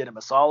sort of did him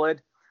a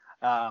solid.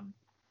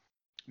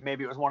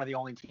 Maybe it was one of the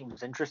only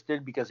teams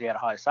interested because he had a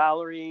high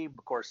salary.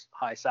 Of course,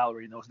 high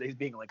salary in those days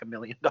being like $1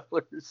 million.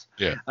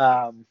 Yeah.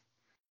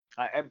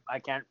 I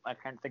can't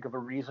think of a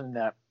reason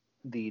that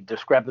the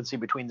discrepancy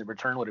between the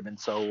return would have been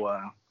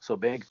so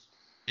big.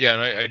 Yeah,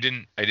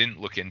 and I didn't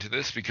look into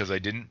this because I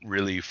didn't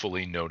really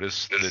fully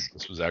notice that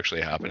this was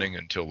actually happening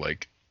until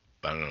like,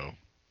 I don't know,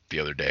 the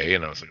other day,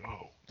 and I was like,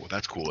 oh, well,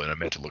 that's cool, and I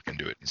meant to look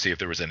into it and see if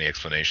there was any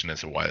explanation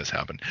as to why this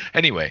happened.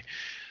 Anyway,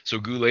 so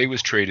Goulet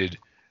was traded.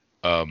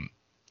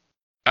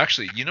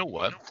 Actually, you know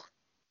what?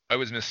 I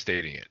was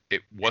misstating it.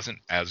 It wasn't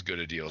as good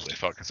a deal as I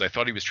thought, because I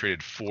thought he was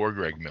traded for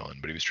Greg Millen,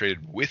 but he was traded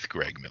with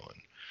Greg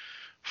Millen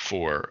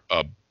for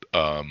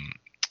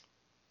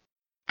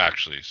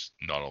actually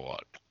not a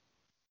lot.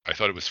 I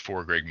thought it was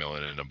for Greg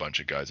Millen and a bunch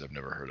of guys I've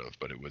never heard of,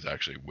 but it was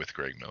actually with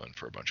Greg Millen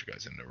for a bunch of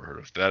guys I've never heard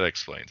of. That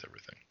explains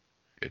everything.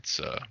 It's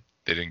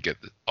they didn't get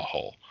a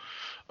haul.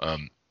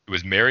 It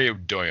was Mario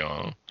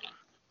Doyon,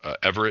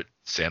 Everett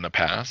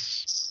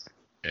Sanapass,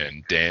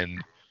 and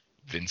Dan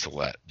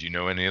Vincelette. Do you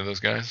know any of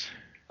those guys?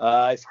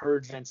 I've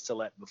heard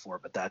Vincelette before,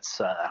 but that's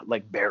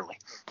like barely.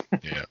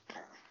 Yeah.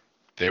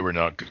 They were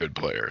not good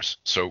players.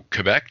 So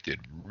Quebec did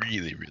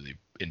really, really,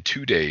 in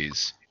 2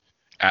 days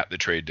at the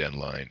trade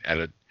deadline.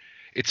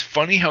 It's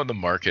funny how the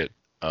market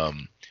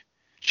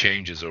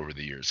changes over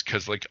the years,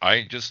 because like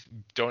I just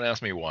don't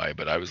ask me why,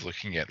 but I was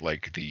looking at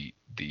like the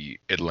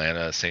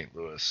Atlanta St.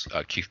 Louis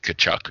Keith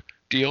Tkachuk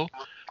deal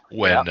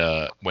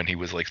when he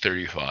was like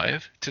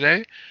 35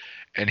 today,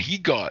 and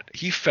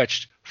he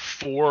fetched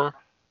 4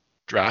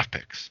 draft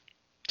picks,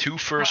 2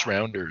 first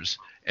rounders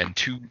and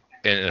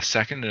a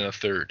second and a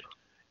third,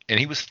 and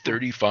he was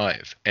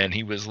 35, and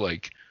he was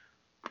like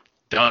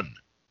done,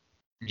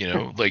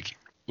 like,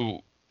 ooh,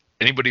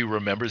 anybody who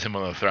remembers him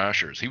on the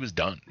Thrashers, he was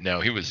done.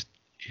 Now he was,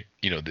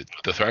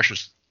 the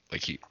Thrashers,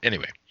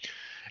 anyway,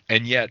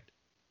 and yet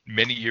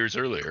many years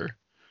earlier,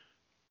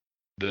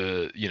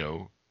 I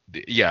know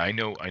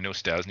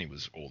Stastny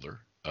was older.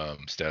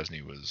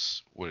 Stastny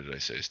was, what did I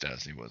say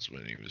Stastny was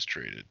when he was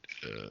traded?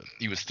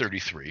 He was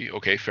 33.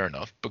 Okay, fair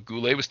enough. But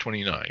Goulet was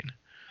 29.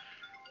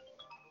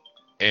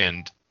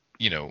 And,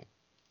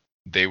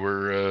 they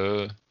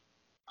were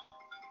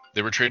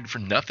traded for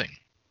nothing,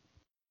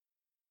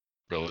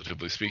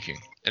 relatively speaking.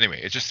 Anyway,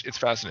 it's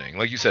fascinating.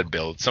 Like you said,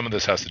 Bill, some of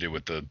this has to do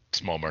with the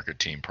small market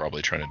team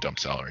probably trying to dump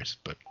salaries,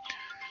 but.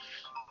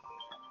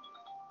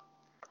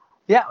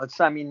 Yeah,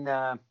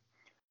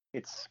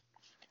 it's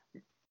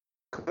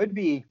could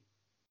be.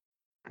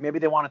 Maybe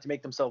they wanted to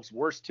make themselves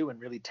worse too and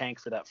really tank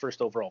for that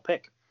first overall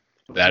pick.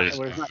 That is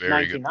a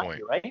very good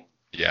point. Right?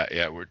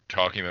 Yeah, we're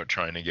talking about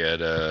trying to get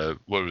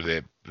what would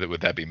they?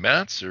 Would that be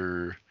Mats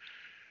or?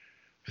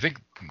 I think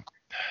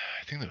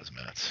that was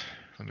Mats.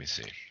 Let me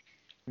see.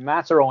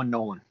 Mats or Owen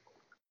Nolan,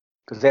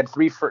 because they had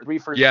three first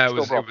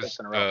overall picks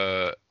in a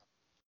row.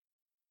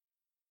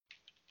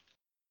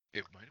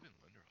 It might have been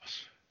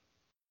Lindros.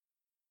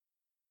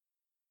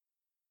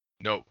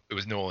 No, it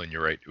was Nolan.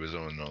 You're right. It was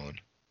Owen Nolan.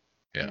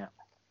 Yeah.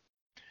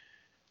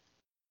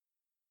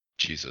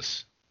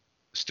 Jesus.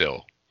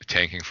 Still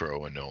tanking for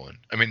Owen Nolan.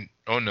 I mean,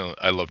 Owen Nolan,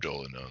 I loved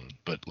Owen Nolan,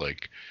 but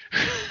like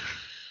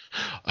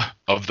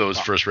of those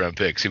first round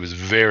picks, he was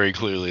very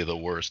clearly the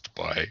worst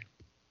by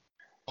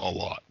a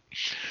lot.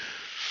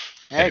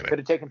 Hey, anyway. Could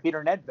have taken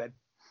Peter Nedved.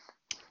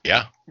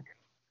 Yeah.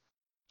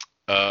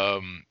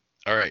 All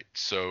right.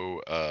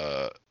 So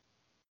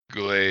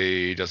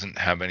Goulet doesn't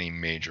have any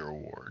major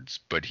awards,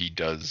 but he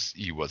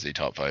was a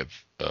top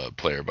 5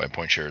 player by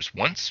point shares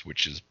once,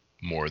 which is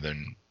more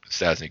than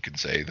Stastny can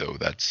say, though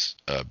that's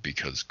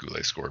because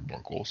Goulet scored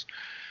more goals.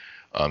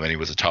 And he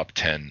was a top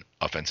 10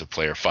 offensive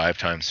player 5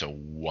 times, so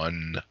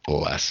 1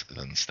 less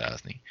than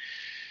Stastny.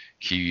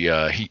 He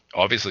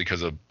obviously,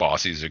 because of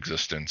Bossy's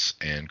existence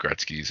and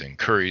Gretzky's and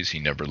Curry's, he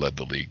never led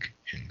the league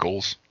in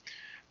goals,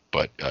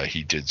 but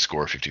he did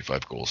score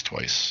 55 goals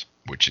twice,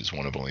 which is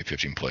one of only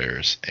 15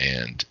 players,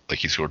 and like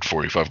he scored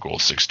 45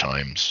 goals 6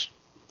 times,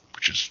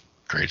 which is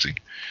crazy.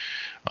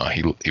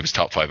 He was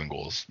top 5 in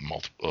goals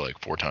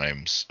 4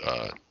 times,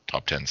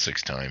 top 10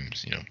 6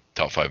 times,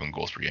 top 5 in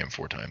goals per game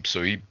 4 times.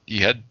 So he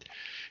had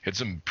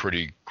some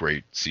pretty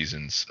great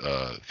seasons.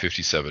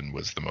 57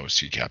 was the most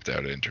he capped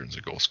out in terms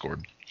of goals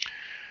scored.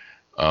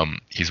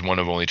 He's one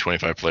of only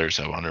 25 players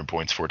to have 100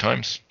 points 4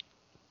 times.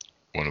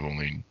 One of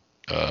only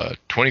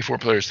 24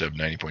 players to have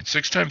 90 points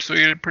 6 times. So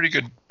he had a pretty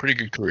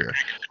good career.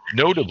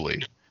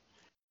 Notably,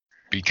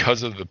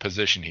 because of the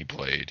position he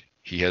played,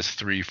 he has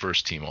 3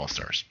 first-team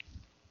All-Stars.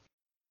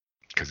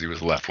 Because he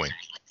was left wing.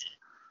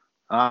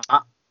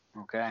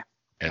 Okay.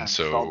 And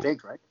so all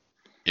big, right?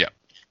 Yeah.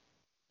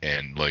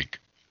 And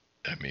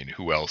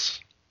who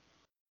else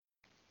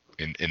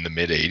in the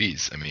mid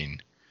 80s? I mean,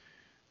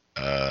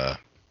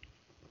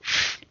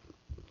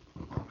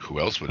 who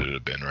else would it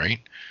have been, right?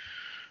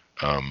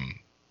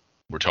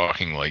 We're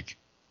talking like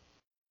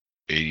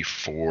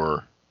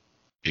 84,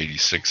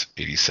 86,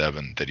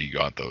 87 that he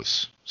got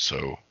those.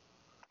 So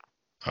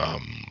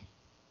I'm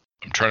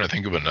trying to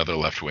think of another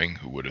left wing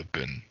who would have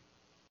been,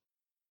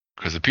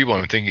 because the people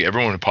I'm thinking,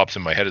 everyone who pops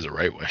in my head is a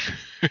right wing.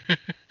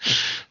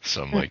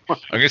 So I'm like, I'm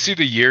gonna see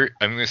the year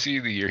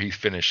he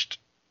finished.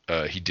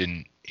 He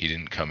didn't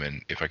come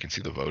in. If I can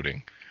see the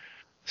voting,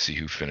 see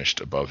who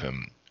finished above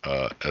him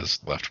as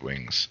left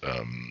wings.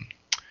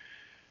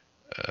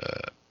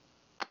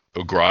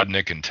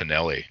 Ogrodnik and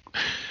Tonelli.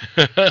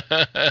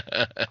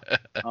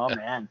 Oh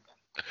man.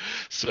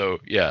 So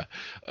yeah,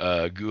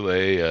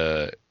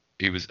 Goulet.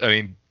 He was. I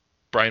mean,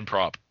 Brian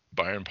Propp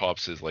Byron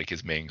Pops is like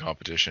his main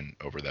competition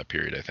over that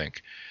period, I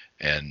think.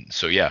 And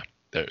so yeah,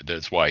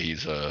 that's why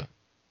he's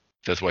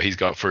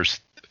got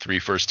three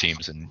first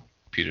teams and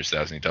Peter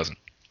Stastny doesn't.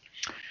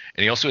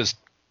 And he also has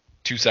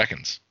 2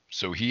 seconds,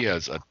 so he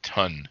has a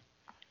ton.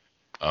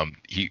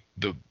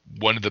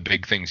 One of the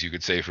big things you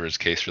could say for his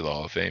case for the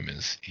Hall of Fame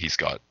is he's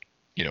got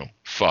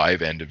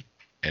 5 end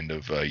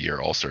of year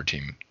All-Star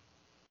team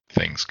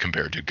things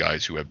compared to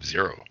guys who have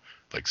 0,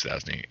 like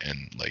Stastny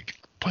and like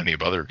plenty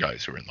of other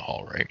guys who are in the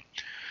Hall, right?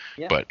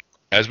 Yeah. But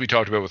as we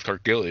talked about with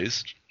Clark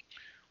Gillies,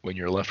 when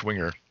you're a left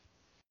winger,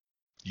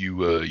 you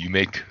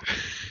make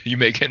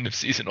end of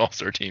season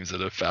All-Star teams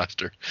that are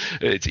faster.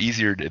 It's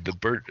easier.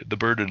 The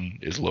burden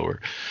is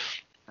lower.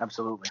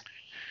 Absolutely.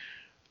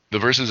 The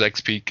Versus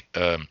X-Peak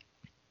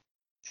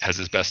has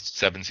his best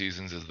 7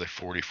 seasons as the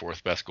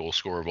 44th best goal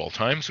scorer of all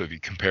time. So if you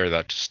compare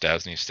that to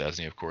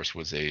Stastny, of course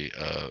was a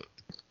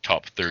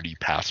top 30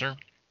 passer,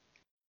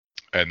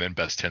 and then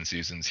best 10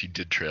 seasons he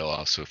did trail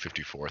off, so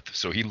 54th.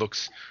 So he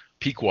looks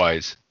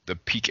peak-wise, the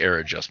peak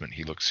era adjustment,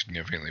 he looks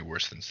significantly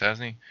worse than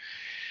Stastny.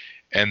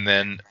 And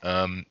then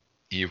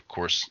he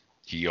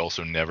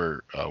also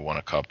never won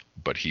a cup,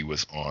 but he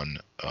was on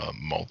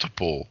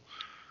multiple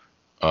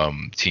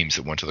teams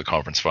that went to the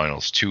conference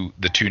finals.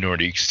 The 2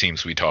 Nordiques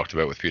teams we talked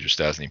about with Peter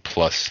Stastny,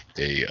 plus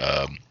a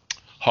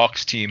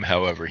Hawks team.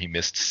 However, he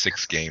missed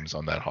 6 games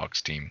on that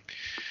Hawks team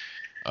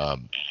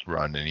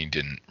run, and he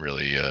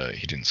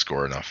didn't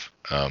score enough.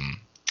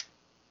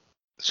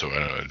 So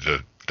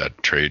that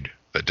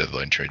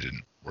deadline trade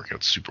didn't work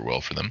out super well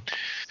for them.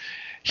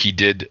 He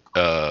did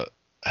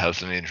have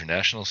some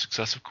international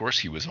success, of course.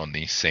 He was on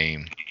the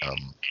same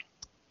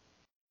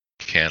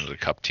Canada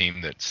Cup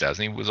team that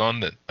Stastny was on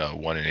that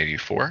won in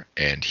 '84,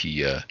 and he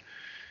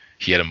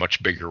had a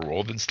much bigger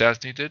role than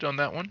Stastny did on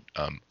that one.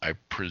 I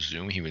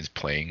presume he was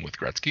playing with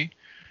Gretzky,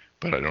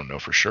 but I don't know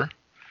for sure.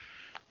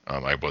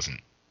 I wasn't,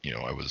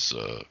 I was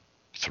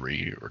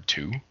 3 or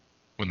 2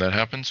 when that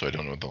happened, so I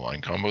don't know what the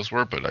line combos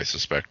were, but I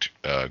suspect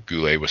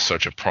Goulet was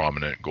such a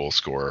prominent goal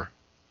scorer,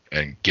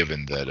 and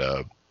given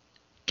that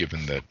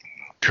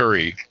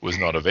Curry was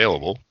not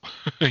available,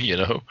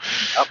 Yep.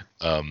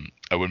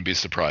 I wouldn't be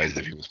surprised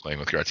if he was playing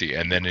with Gretzky.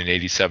 And then in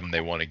 '87 they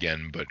won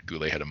again, but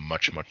Goulet had a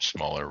much, much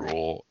smaller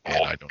role,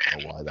 and I don't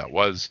know why that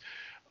was.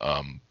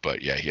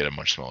 But yeah, he had a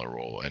much smaller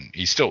role, and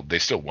they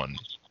still won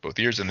both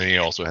years. And then he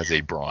also has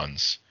a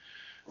bronze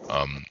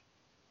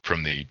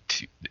from the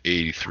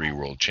 '83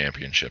 World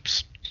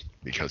Championships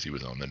because he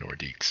was on the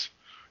Nordiques,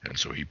 and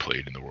so he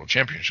played in the World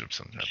Championships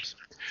sometimes.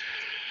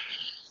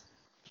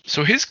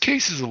 So his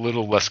case is a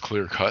little less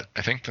clear-cut,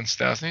 I think, than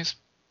Stastny's.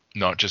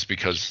 Not just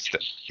because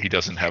he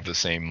doesn't have the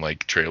same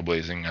like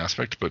trailblazing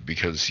aspect, but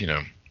because he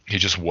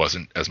just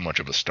wasn't as much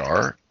of a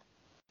star,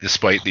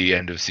 despite the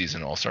end of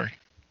season All-Star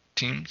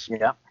teams.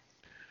 Yeah.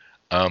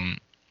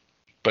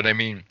 But I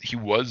mean, he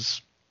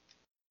was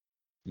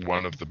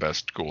one of the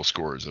best goal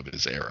scorers of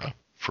his era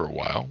for a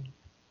while.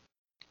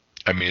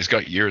 I mean, he's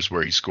got years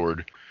where he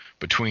scored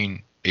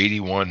between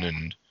 81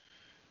 and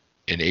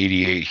in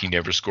 '88. He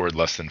never scored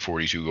less than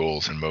 42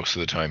 goals, and most of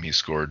the time he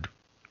scored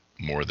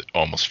more than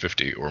almost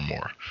 50 or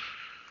more.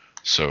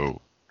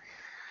 So,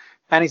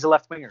 and he's a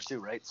left winger too,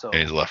 right? So,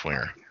 and he's a left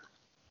winger.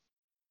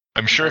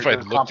 I'm sure if I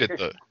looked at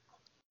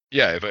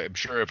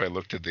if I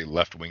looked at the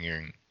left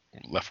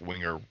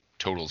winger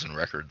totals and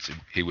records,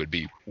 he would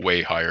be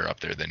way higher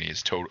up there than he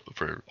is total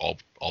for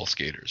all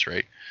skaters,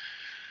 right?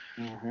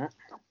 Mm-hmm.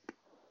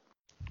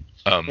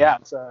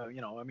 So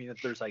I mean,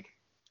 if there's like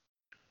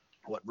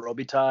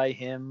Robitaille,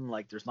 him,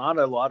 like there's not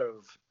a lot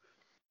of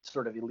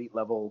sort of elite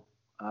level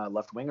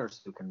left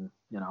wingers who can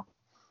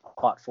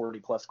pot 40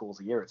 plus goals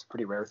a year. It's a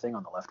pretty rare thing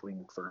on the left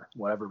wing for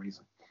whatever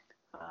reason.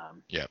 I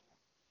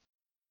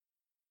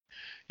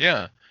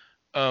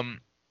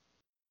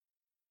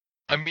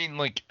mean,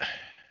 like,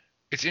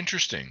 it's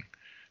interesting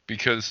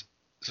because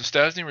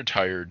Stastny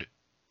retired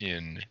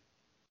in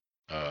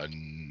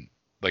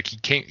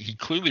he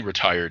clearly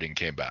retired and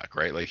came back,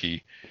 right? Like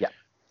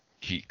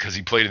because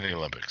he played in the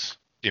Olympics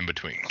in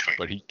between,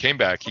 but he came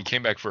back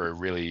for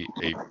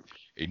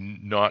a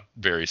not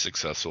very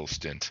successful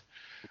stint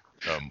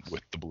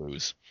with the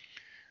Blues,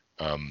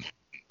 and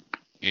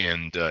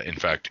in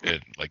fact,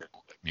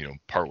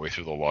 partway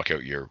through the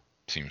lockout year,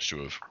 seems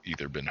to have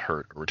either been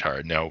hurt or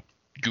retired. Now,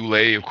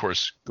 Goulet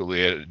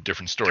had a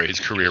different story. His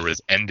career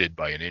was ended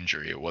by an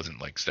injury. It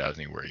wasn't like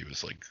Stastny where he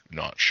was like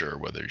not sure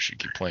whether he should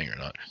keep playing or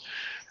not.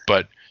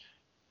 But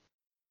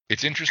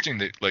it's interesting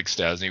that like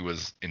Stastny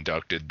was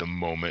inducted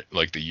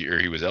the year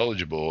he was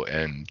eligible,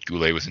 and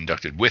Goulet was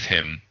inducted with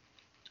him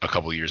a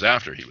couple of years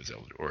after he was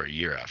eligible, or a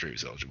year after he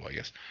was eligible, I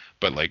guess.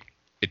 But like,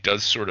 it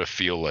does sort of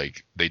feel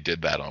like they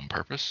did that on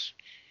purpose.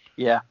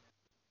 Yeah.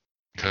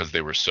 Because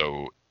they were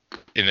so,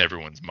 in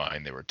everyone's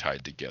mind, they were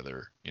tied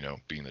together,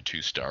 being the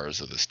 2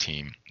 stars of this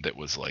team that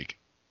was like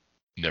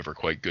never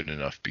quite good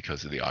enough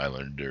because of the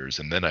Islanders,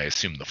 and then I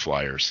assume the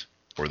Flyers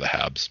or the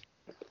Habs.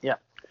 Yeah.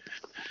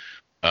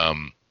 I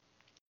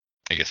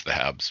guess the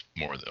Habs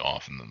more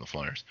often than the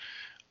Flyers.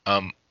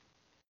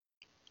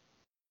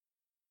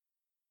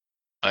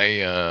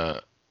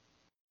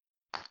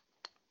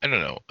 I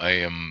don't know.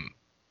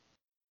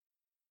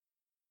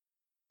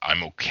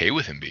 I'm okay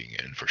with him being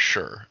in for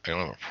sure. I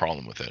don't have a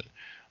problem with it.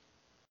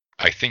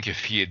 I think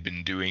if he had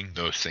been doing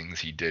those things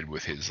he did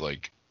with his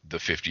like the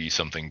 50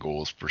 something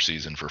goals per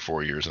season for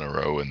 4 years in a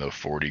row and the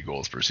 40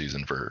 goals per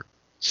season for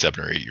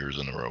 7 or 8 years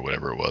in a row,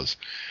 whatever it was,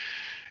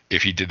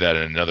 if he did that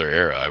in another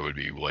era, I would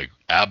be like,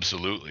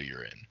 absolutely,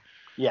 you're in.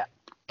 Yeah.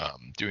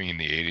 Doing in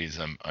the 80s,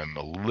 I'm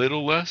a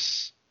little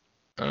less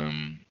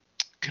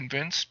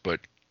convinced, but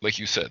like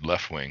you said,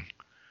 left wing.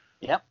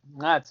 Yep,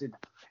 that's it.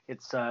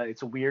 It's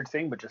a weird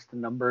thing, but just the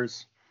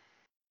numbers,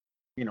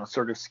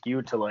 sort of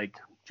skewed to like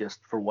just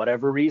for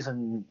whatever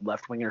reason,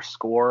 left wingers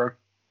score,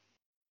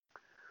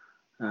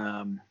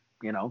 a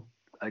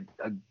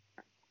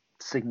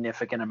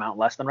significant amount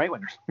less than right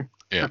wingers.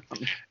 Yeah.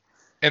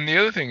 And the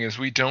other thing is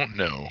we don't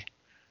know.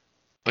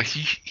 Like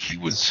he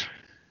was,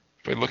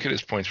 if I look at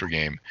his points per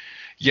game,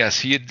 yes,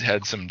 he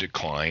had some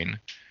decline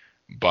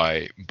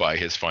by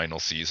his final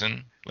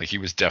season. Like he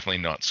was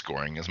definitely not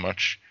scoring as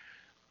much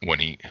when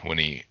he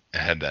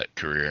had that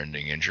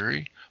career-ending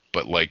injury.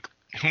 But like,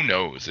 who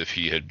knows if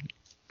he had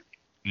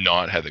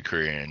not had the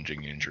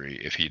career-ending injury,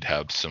 if he'd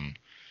have some,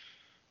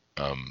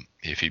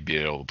 if he'd be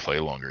able to play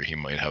longer, he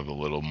might have a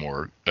little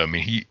more. I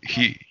mean,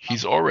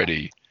 he's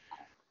already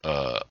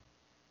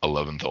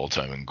 11th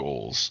all-time in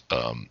goals,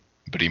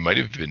 but he might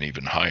have been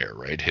even higher,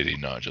 right? Had he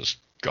not just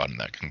gotten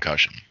that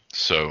concussion.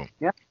 So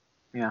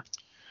yeah.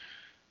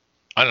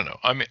 I don't know.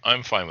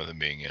 I'm fine with him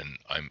being in.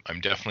 I'm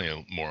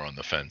definitely more on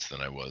the fence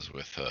than I was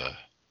with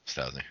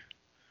Stastny.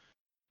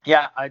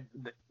 Yeah,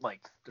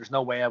 there's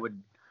no way I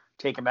would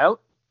take him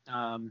out.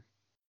 I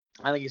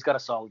think he's got a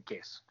solid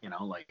case.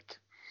 Like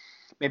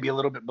maybe a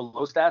little bit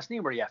below Stastny,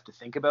 where you have to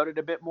think about it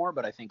a bit more.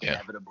 But I think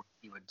inevitably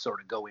he would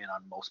sort of go in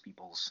on most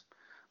people's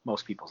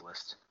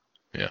lists.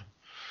 Yeah.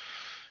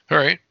 All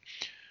right.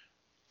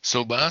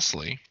 So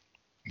lastly,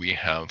 we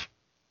have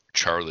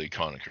Charlie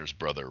Conacher's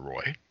brother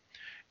Roy.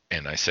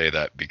 And I say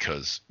that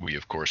because we,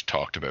 of course,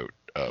 talked about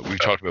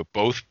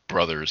both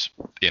brothers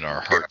in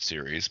our Hart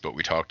series, but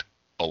we talked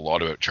a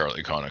lot about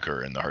Charlie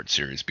Conacher in the Hart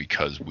series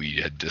because we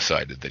had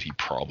decided that he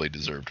probably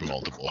deserved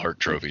multiple Hart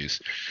trophies.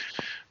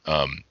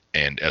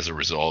 And as a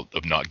result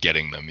of not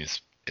getting them, is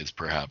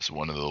perhaps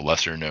one of the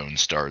lesser known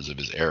stars of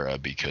his era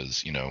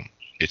because,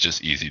 it's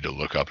just easy to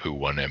look up who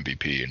won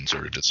MVP and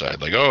sort of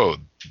decide like, oh,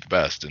 the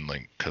best. And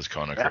like, because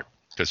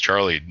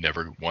Charlie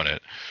never won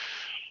it,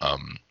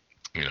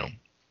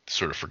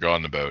 sort of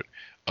forgotten about.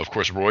 Of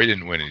course, Roy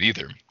didn't win it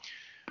either,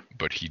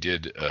 but he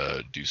did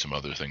do some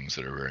other things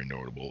that are very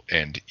notable.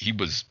 And he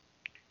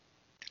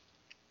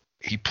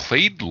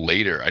played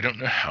later. I don't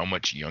know how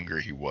much younger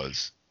he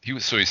was.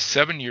 He's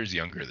 7 years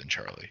younger than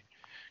Charlie.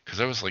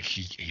 Because I was like,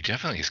 he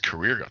definitely, his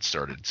career got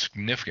started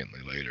significantly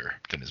later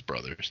than his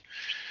brothers.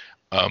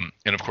 And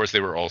of course,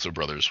 they were also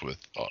brothers with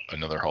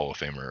another Hall of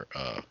Famer.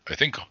 I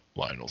think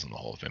Lionel's in the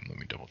Hall of Fame. Let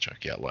me double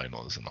check. Yeah,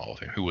 Lionel is in the Hall of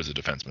Fame, who was a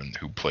defenseman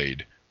who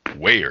played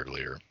way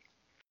earlier.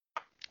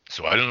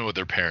 So I don't know what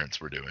their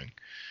parents were doing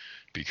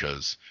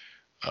because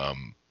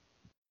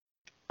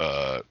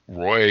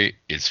Roy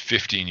is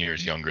 15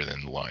 years younger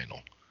than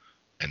Lionel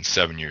and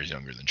 7 years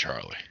younger than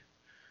Charlie.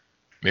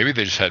 Maybe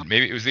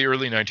it was the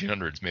early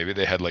 1900s. Maybe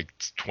they had like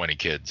 20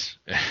 kids.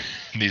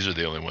 These are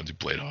the only ones who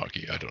played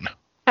hockey. I don't know.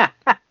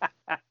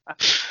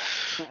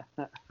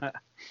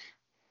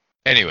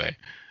 Anyway,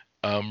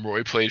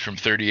 Roy played from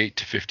 38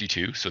 to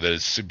 52, so that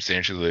is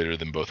substantially later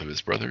than both of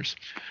his brothers.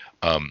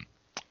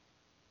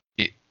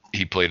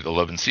 He played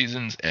 11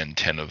 seasons, and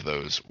 10 of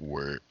those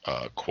were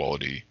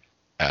quality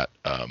at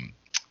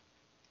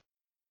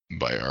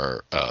by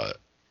our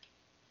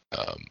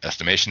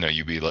estimation. Now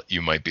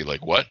you might be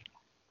like, what?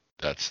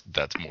 That's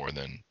more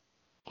than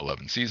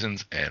 11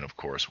 seasons, and of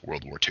course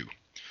World War II.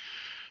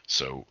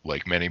 So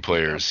like many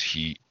players,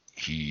 he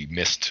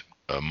missed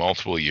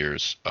multiple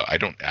years. I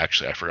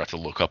forgot to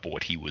look up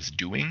what he was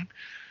doing,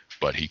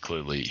 but he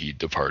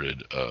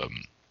departed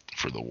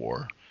for the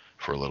war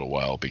for a little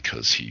while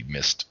because he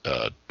missed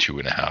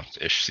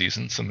 2.5-ish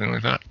seasons, something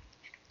like that.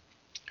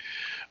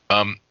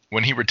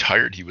 When he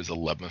retired, he was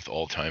 11th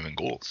all-time in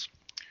goals,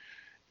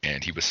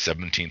 and he was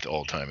 17th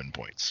all-time in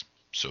points.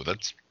 So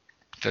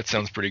that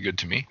sounds pretty good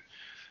to me.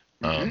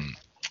 Mm-hmm.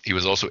 He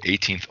was also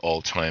 18th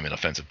all-time in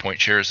offensive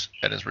point shares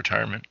at his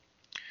retirement,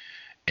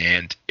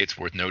 and it's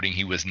worth noting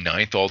he was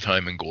 9th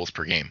all-time in goals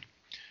per game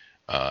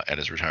at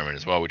his retirement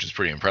as well, which is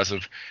pretty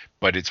impressive.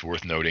 But it's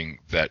worth noting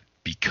that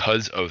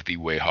because of the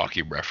way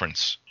Hockey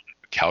Reference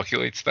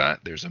calculates that,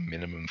 there's a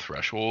minimum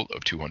threshold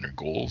of 200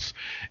 goals,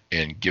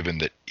 and given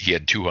that he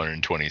had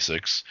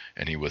 226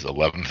 and he was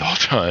 11th all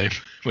time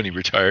when he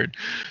retired,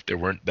 there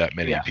weren't that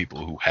many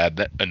people who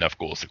had enough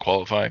goals to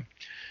qualify.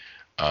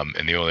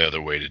 And the only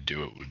other way to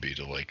do it would be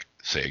to like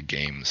say a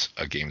games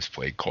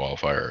played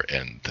qualifier,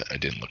 and I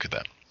didn't look at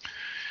that.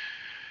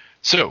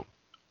 So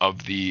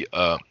of the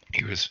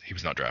he was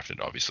not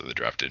drafted. Obviously, the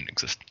draft didn't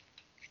exist.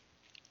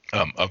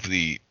 Of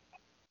the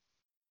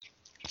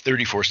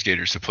 34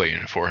 skaters to play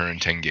in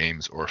 410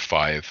 games or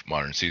 5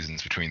 modern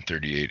seasons between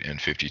 38 and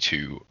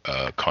 52,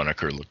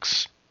 Conacher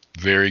looks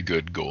very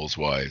good goals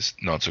wise,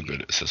 not so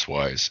good assist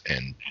wise,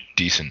 and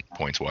decent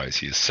points wise.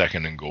 He is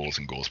second in goals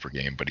and goals per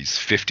game, but he's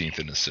 15th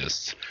in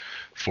assists,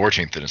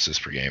 14th in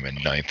assists per game, and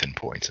 9th in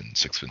points and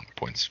 6th in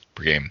points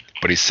per game.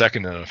 But he's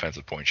second in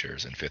offensive point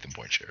shares and 5th in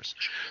point shares.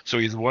 So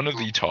he's one of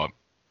the top,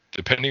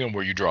 depending on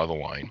where you draw the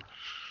line.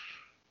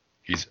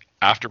 He's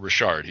after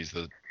Richard, he's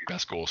the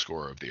best goal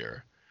scorer of the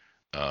era.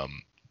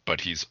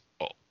 But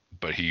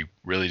he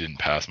really didn't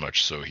pass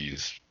much, so he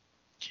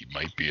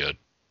might be a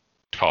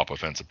top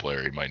offensive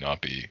player. He might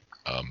not be.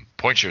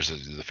 Point shares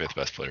is the 5th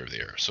best player of the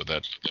year, so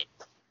that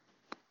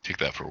take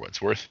that for what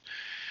it's worth.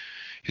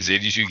 His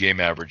 82 game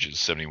average is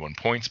 71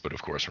 points, but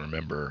of course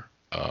remember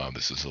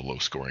this is a low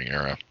scoring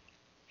era.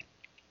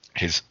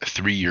 His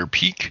 3-year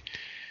peak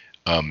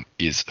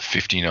is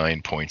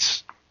 59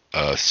 points,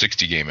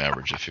 60 game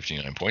average of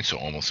 59 points, so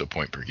almost a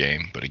point per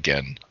game. But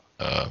again,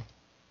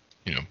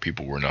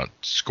 people were not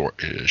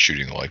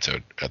shooting the lights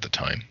out at the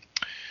time.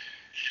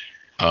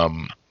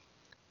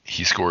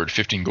 He scored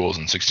 15 goals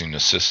and 16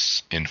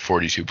 assists in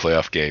 42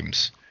 playoff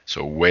games,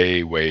 so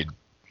way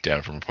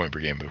down from a point per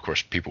game. But of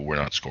course, people were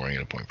not scoring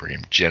at a point per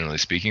game. Generally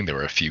speaking, there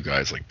were a few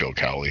guys like Bill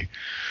Cowley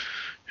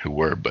who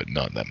were, but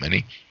not that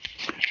many.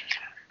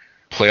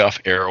 Playoff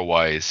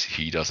era-wise,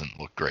 he doesn't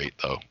look great,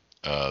 though.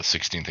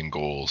 16th in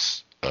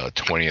goals,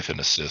 20th in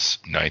assists,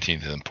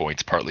 19th in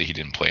points. Partly he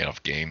didn't play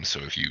enough games, so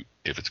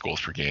if it's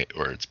goals per game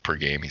or it's per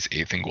game, he's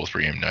 8th in goals per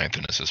game, 9th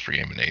in assists per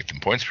game, and 8th in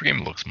points per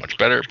game. It looks much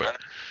better, but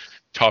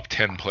top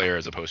 10 player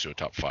as opposed to a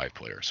top 5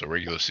 player. So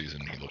regular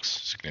season, he looks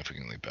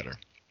significantly better.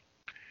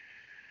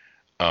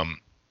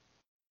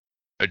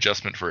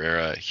 Adjustment for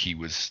era, he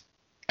was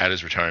at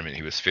his retirement,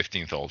 he was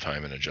 15th all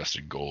time in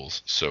adjusted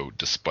goals. So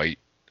despite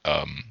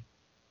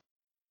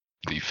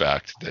the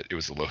fact that it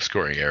was a low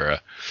scoring era,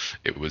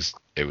 it was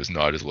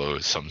not as low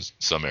as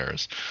some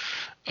eras.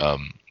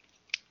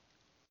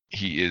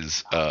 He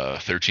is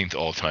 13th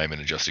all time in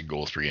adjusted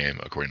goals per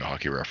game according to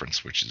Hockey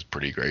Reference, which is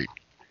pretty great.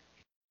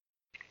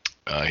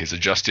 His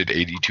adjusted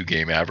 82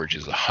 game average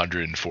is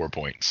 104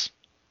 points.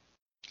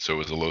 So it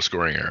was a low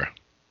scoring era.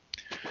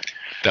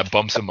 That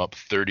bumps him up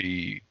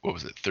 33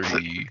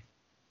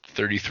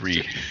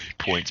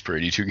 points per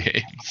 82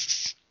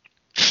 games.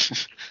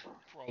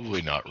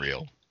 Probably not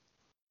real.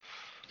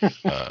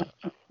 I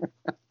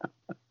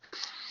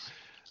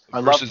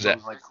love those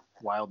like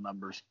wild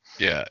numbers.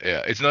 Yeah.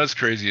 It's not as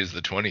crazy as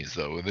the 20s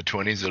though. In the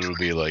 20s, it'll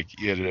be like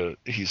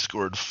he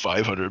scored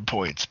 500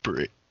 points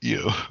per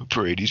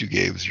 82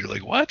 games. You're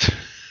like, what?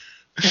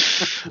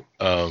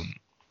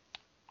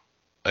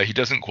 He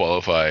doesn't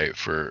qualify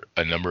for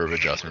a number of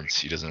adjustments.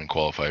 He doesn't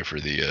qualify for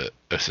the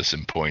assists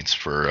and points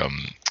for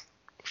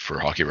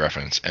Hockey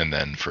Reference, and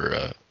then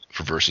for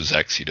Versus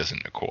X, he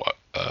doesn't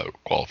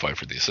qualify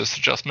for the assist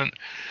adjustment.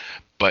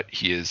 But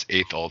he is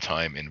 8th all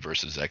time in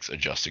Versus X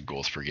adjusted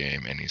goals per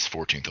game, and he's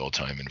 14th all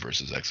time in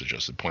Versus X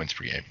adjusted points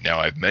per game. Now,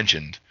 I've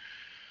mentioned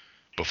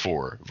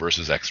before,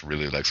 Versus X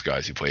really likes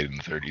guys who played in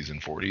the 30s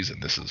and 40s,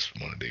 and this is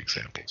one of the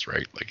examples,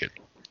 right? Like it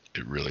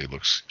really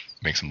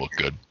makes him look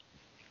good.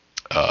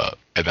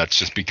 And that's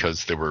just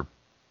because there were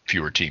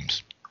fewer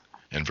teams,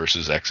 and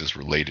Versus X is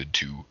related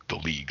to the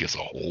league as a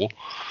whole.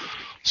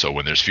 So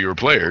when there's fewer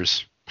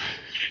players,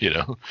 you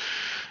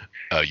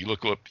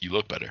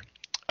look better.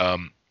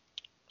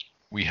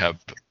 We have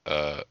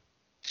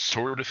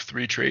sort of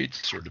 3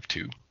 trades, sort of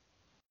 2.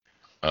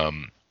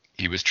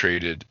 He was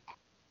traded,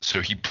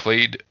 so he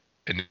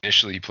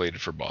initially played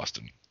for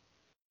Boston,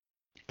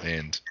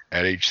 and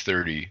at age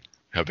 30,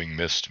 having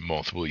missed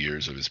multiple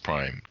years of his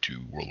prime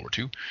to World War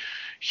II,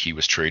 he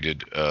was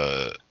traded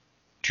to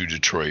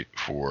Detroit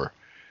for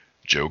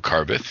Joe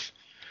Carbith,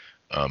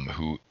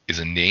 who is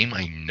a name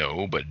I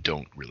know but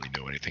don't really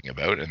know anything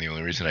about. And the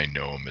only reason I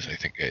know him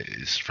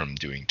is from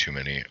doing too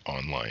many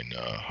online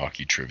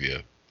hockey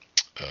trivia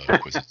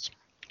quizzes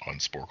on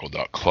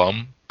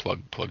Sporkle.com.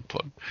 Plug.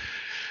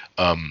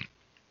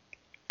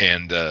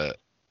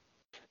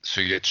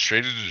 So he gets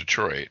traded to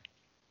Detroit,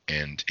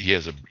 and he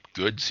has a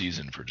good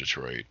season for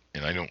Detroit,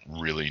 and I don't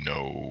really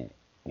know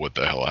what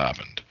the hell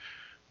happened.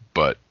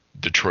 But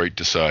Detroit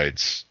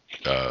decides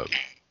that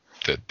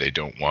they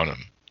don't want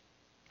him,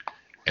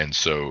 and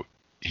so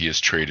he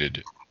is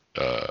traded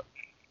to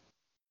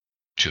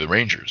the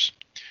Rangers.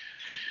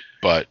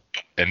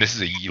 And this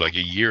is a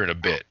year and a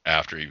bit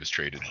after he was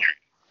traded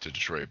to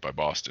Detroit by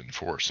Boston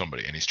for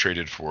somebody, and he's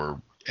traded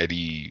for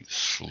Eddie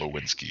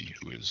Slowinski,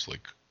 who is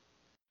like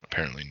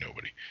apparently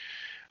nobody.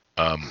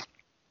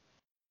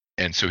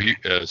 And so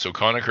so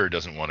Conacher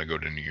doesn't want to go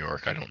to New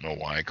York. I don't know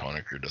why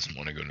Conacher doesn't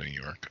want to go to New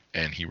York,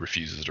 and he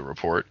refuses to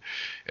report.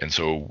 And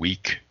so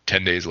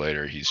 10 days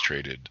later, he's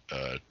traded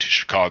to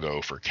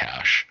Chicago for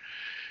cash.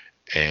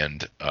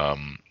 And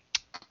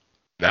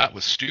that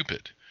was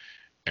stupid.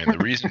 And the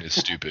reason it's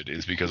stupid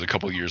is because a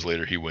couple years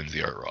later, he wins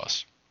the Art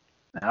Ross.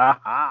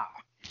 Aha.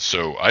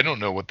 So I don't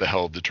know what the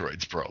hell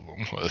Detroit's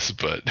problem was,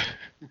 but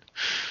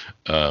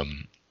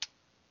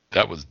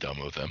that was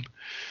dumb of them.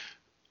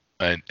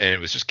 And it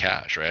was just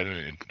cash, right?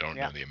 I don't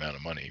know the amount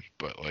of money,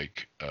 but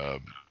like,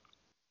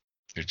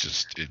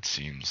 it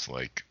seems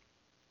like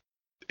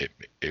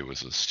it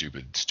was a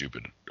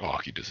stupid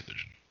hockey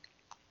decision.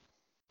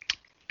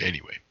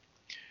 Anyway,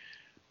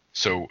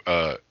 so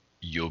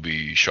you'll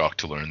be shocked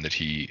to learn that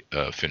he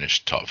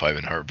finished top 5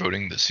 in Hart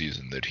voting the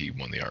season that he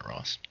won the Art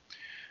Ross.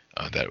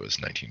 That was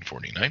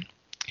 1949.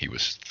 He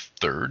was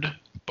third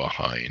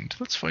behind.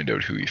 Let's find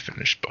out who he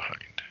finished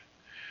behind.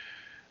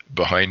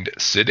 Behind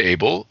Sid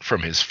Abel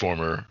from his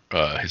former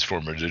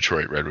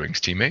Detroit Red Wings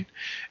teammate,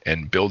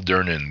 and Bill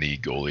Durnan, the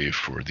goalie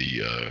for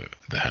the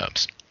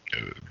Habs,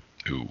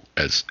 who,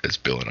 as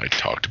Bill and I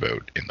talked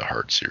about in the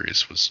Hart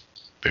series, was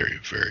very,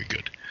 very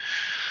good.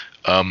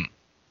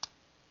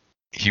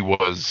 He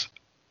was.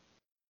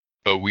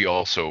 We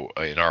also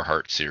in our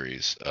Hart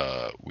series,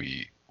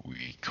 we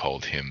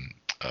called him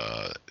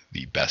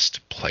the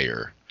best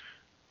player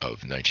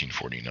of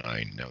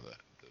 1949. Now the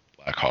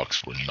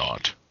Blackhawks were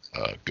not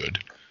good.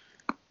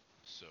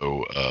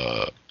 So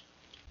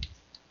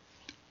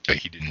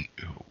he didn't.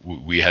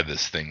 We had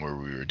this thing where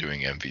we were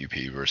doing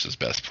MVP versus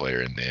best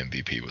player, and the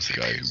MVP was the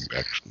guy who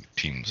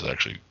team was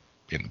actually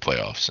in the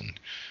playoffs, and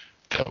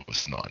that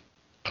was not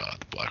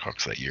the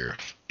Blackhawks that year,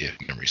 if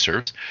memory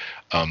serves.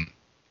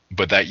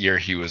 But that year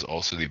he was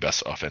also the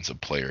best offensive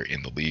player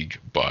in the league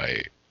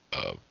by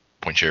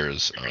point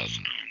shares.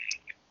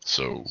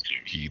 So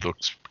he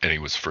looked, and he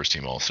was first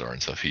team All-Star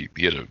and stuff.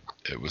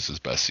 It was his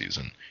best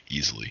season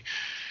easily,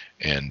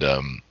 and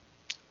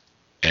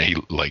he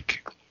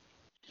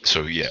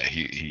so yeah,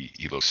 he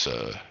looks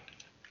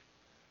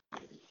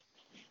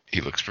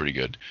pretty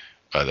good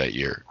that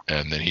year.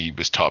 And then he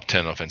was top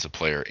 10 offensive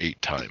player 8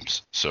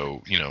 times.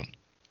 So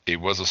it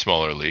was a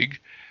smaller league,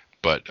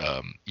 but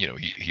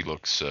he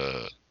looks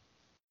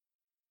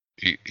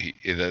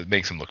that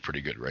makes him look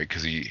pretty good, right?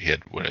 Because he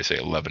had, what did I say,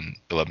 11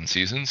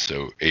 seasons.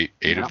 So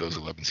eight of those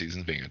 11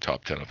 seasons being a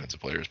top 10 offensive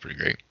player is pretty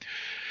great.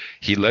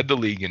 He led the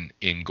league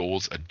in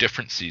goals a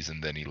different season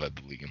than he led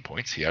the league in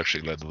points. He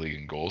actually led the league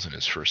in goals in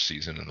his first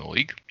season in the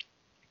league.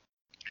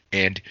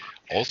 And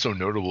also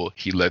notable,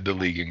 he led the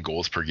league in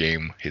goals per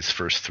game his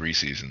first 3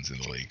 seasons in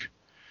the league.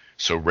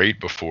 So right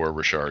before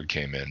Richard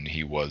came in,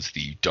 he was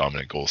the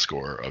dominant goal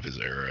scorer of his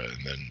era.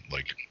 And then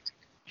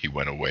he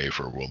went away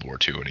for World War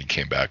II, and he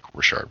came back.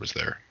 Richard was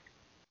there,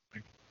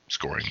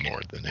 scoring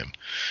more than him.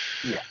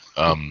 Yeah.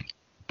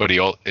 But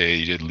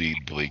he did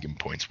lead the league in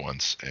points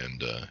once,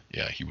 and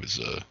he was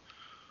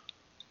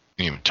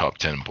top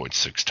 10 in points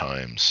 6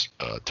 times,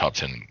 top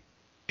 10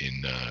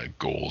 in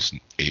goals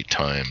 8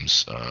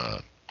 times,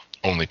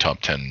 only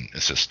top 10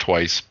 assists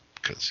twice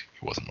because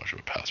he wasn't much of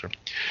a passer.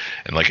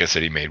 And like I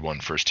said, he made one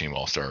first team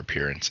All-Star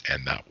appearance,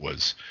 and that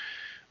was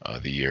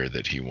the year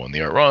that he won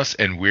the Art Ross.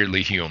 And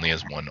weirdly, he only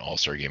has one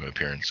All-Star game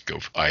appearance.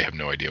 I have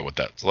no idea what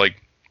that's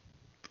like,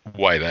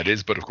 why that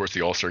is, but of course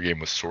the All-Star game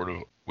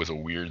was a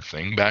weird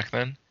thing back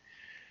then.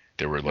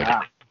 There were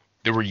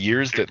there were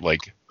years that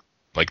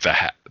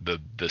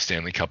the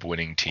Stanley Cup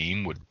winning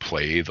team would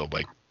play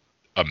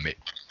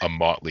a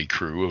motley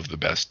crew of the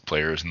best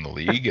players in the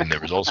league, and there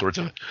was all sorts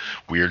of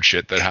weird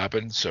shit that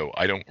happened. So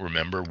I don't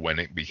remember when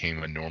it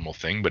became a normal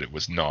thing, but it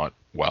was not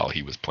while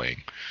he was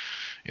playing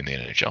in the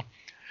NHL.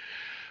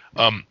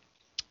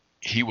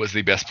 He was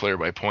the best player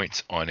by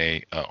points on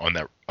a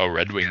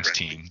Red Wings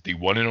team, the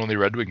one and only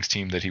Red Wings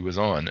team that he was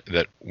on,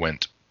 that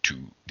went to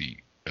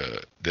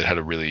that had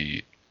a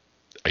really,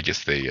 I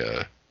guess they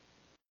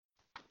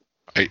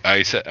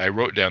I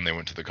wrote down they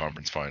went to the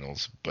conference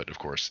finals, but of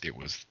course it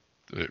was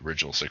the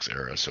original 6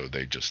 era, so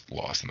they just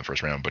lost in the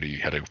first round. But he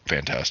had a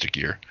fantastic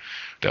year,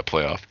 that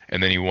playoff,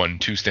 and then he won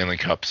 2 Stanley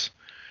Cups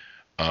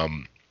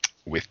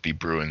with the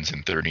Bruins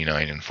in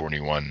 39 and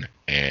 41,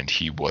 and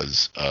he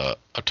was a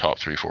top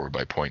 3 forward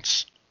by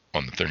points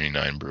on the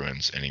 39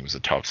 Bruins, and he was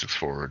a top 6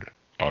 forward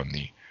on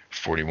the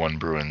 41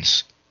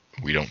 Bruins.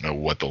 We don't know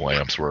what the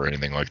lineups were or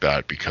anything like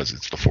that because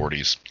it's the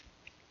 40s.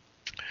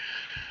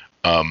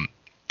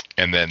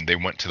 And then they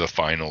went to the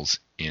finals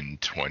in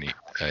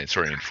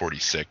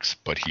 46,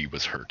 but he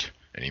was hurt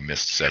and he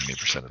missed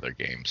 70% of their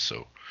games.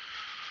 So,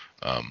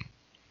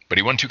 but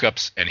he won 2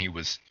 cups and he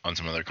was on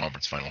some other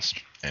conference finals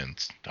and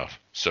stuff.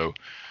 So,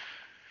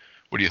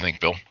 what do you think,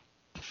 Bill?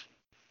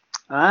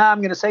 I'm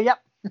going to say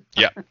yep.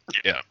 Yeah,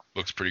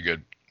 looks pretty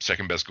good.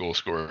 Second best goal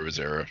scorer of his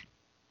era.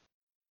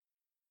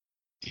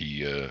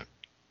 He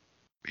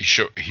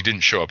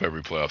didn't show up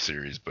every playoff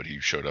series, but he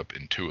showed up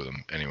in 2 of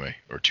them anyway,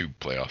 or 2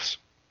 playoffs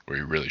where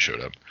he really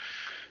showed up.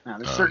 No,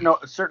 there's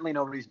certainly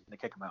no reason to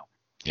kick him out.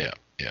 Yeah.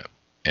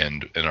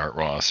 And an Art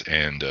Ross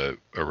and a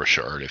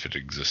Richard, if it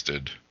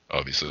existed.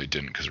 Obviously it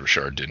didn't, because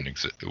Richard didn't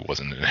exist. It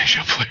wasn't an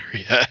NHL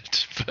player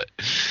yet. But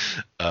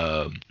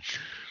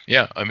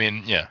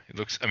it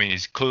looks. I mean,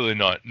 he's clearly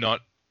not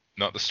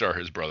the star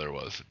his brother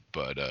was,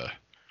 but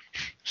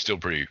still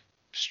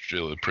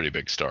a pretty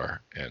big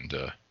star, and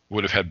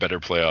would have had better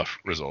playoff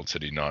results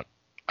had he not.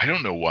 I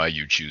don't know why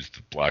you choose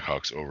the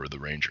Blackhawks over the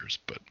Rangers,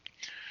 but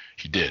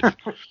he did.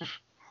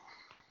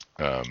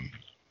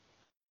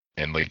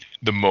 And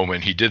the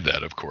moment he did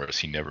that, of course,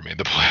 he never made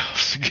the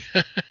playoffs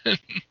again.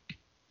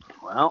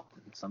 Well,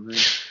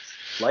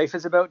 life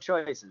is about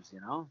choices,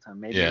 So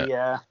maybe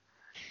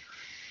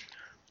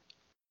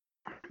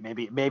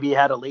maybe he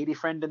had a lady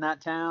friend in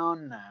that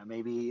town.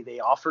 Maybe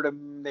they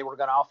were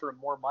going to offer him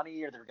more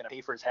money, or they were going to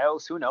pay for his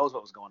house. Who knows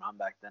what was going on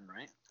back then,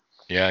 right?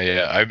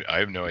 Yeah. I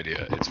have no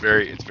idea. It's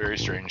very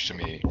strange to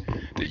me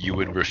that you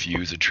would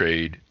refuse a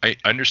trade. I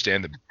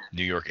understand that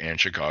New York and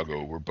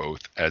Chicago were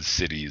both, as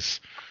cities,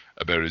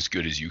 about as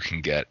good as you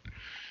can get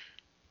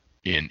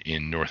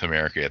in North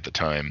America at the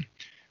time.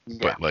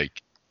 Yeah.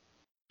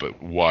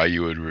 But why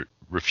you would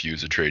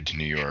refuse a trade to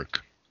New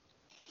York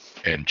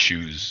and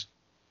choose?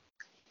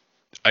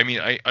 I mean,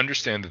 I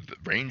understand that the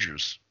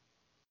Rangers.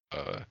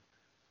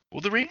 Well,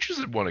 the Rangers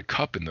had won a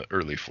cup in the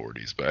early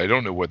 40s, but I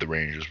don't know what the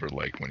Rangers were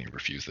like when he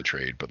refused the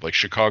trade. But like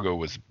Chicago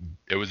was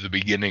the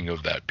beginning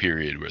of that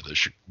period where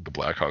the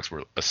Blackhawks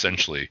were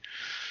essentially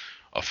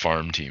a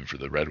farm team for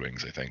the Red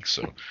Wings, I think.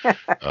 So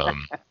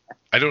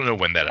I don't know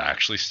when that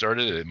actually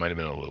started. It might have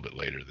been a little bit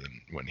later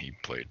than when he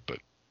played, but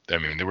I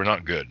mean, they were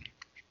not good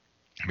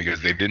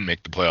because they didn't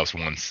make the playoffs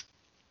once,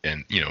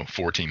 and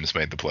 4 teams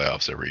made the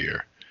playoffs every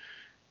year,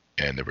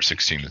 and there were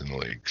 6 teams in the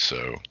league.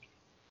 So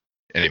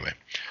anyway.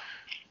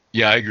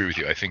 Yeah, I agree with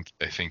you. I think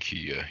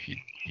he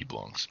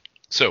belongs.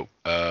 So,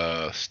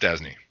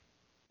 Stastny.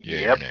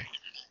 Yay or nay?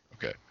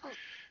 Okay.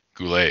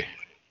 Goulet.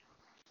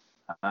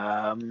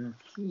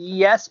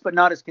 Yes, but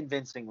not as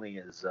convincingly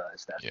as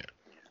Stastny. Yeah,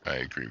 I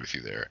agree with you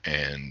there.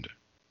 And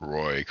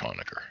Roy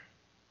Conacher.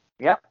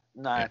 Yep.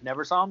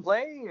 Never saw him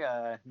play.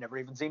 Never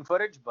even seen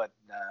footage, but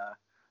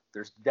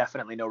there's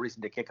definitely no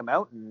reason to kick him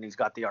out. And he's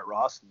got the Art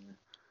Ross, and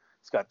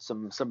he's got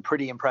some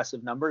pretty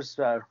impressive numbers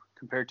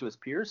compared to his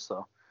peers.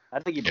 So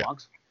I think he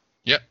belongs.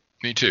 Yeah,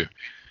 me too.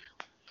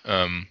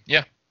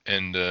 Yeah,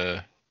 and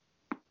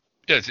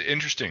it's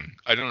interesting.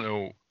 I don't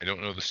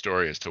know the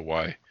story as to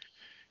why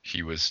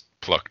he was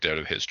plucked out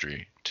of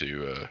history.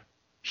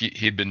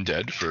 He'd been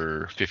dead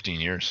for 15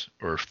 years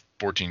or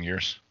 14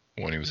 years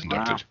when he was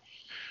inducted. Wow.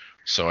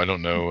 So I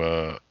don't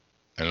know.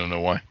 I don't know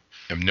why. I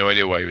have no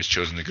idea why he was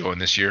chosen to go in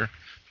this year,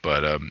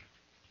 but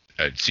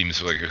it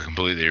seems like a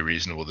completely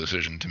reasonable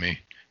decision to me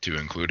to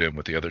include him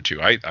with the other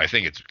two. I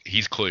think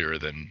he's clearer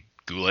than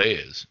Goulet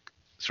is.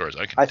 As far as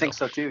I can tell. I think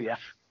so too, yeah.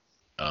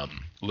 A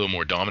little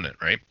more dominant,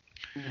 right?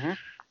 Mm-hmm.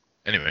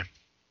 Anyway,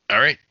 all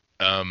right.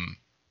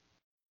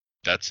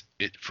 That's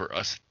it for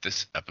us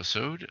this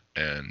episode,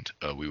 and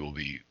we will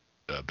be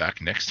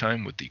back next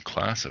time with the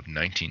class of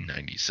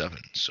 1997.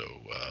 So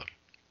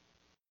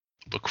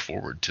look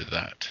forward to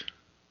that,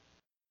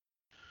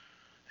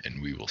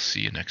 and we will see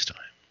you next time.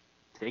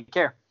 Take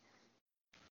care.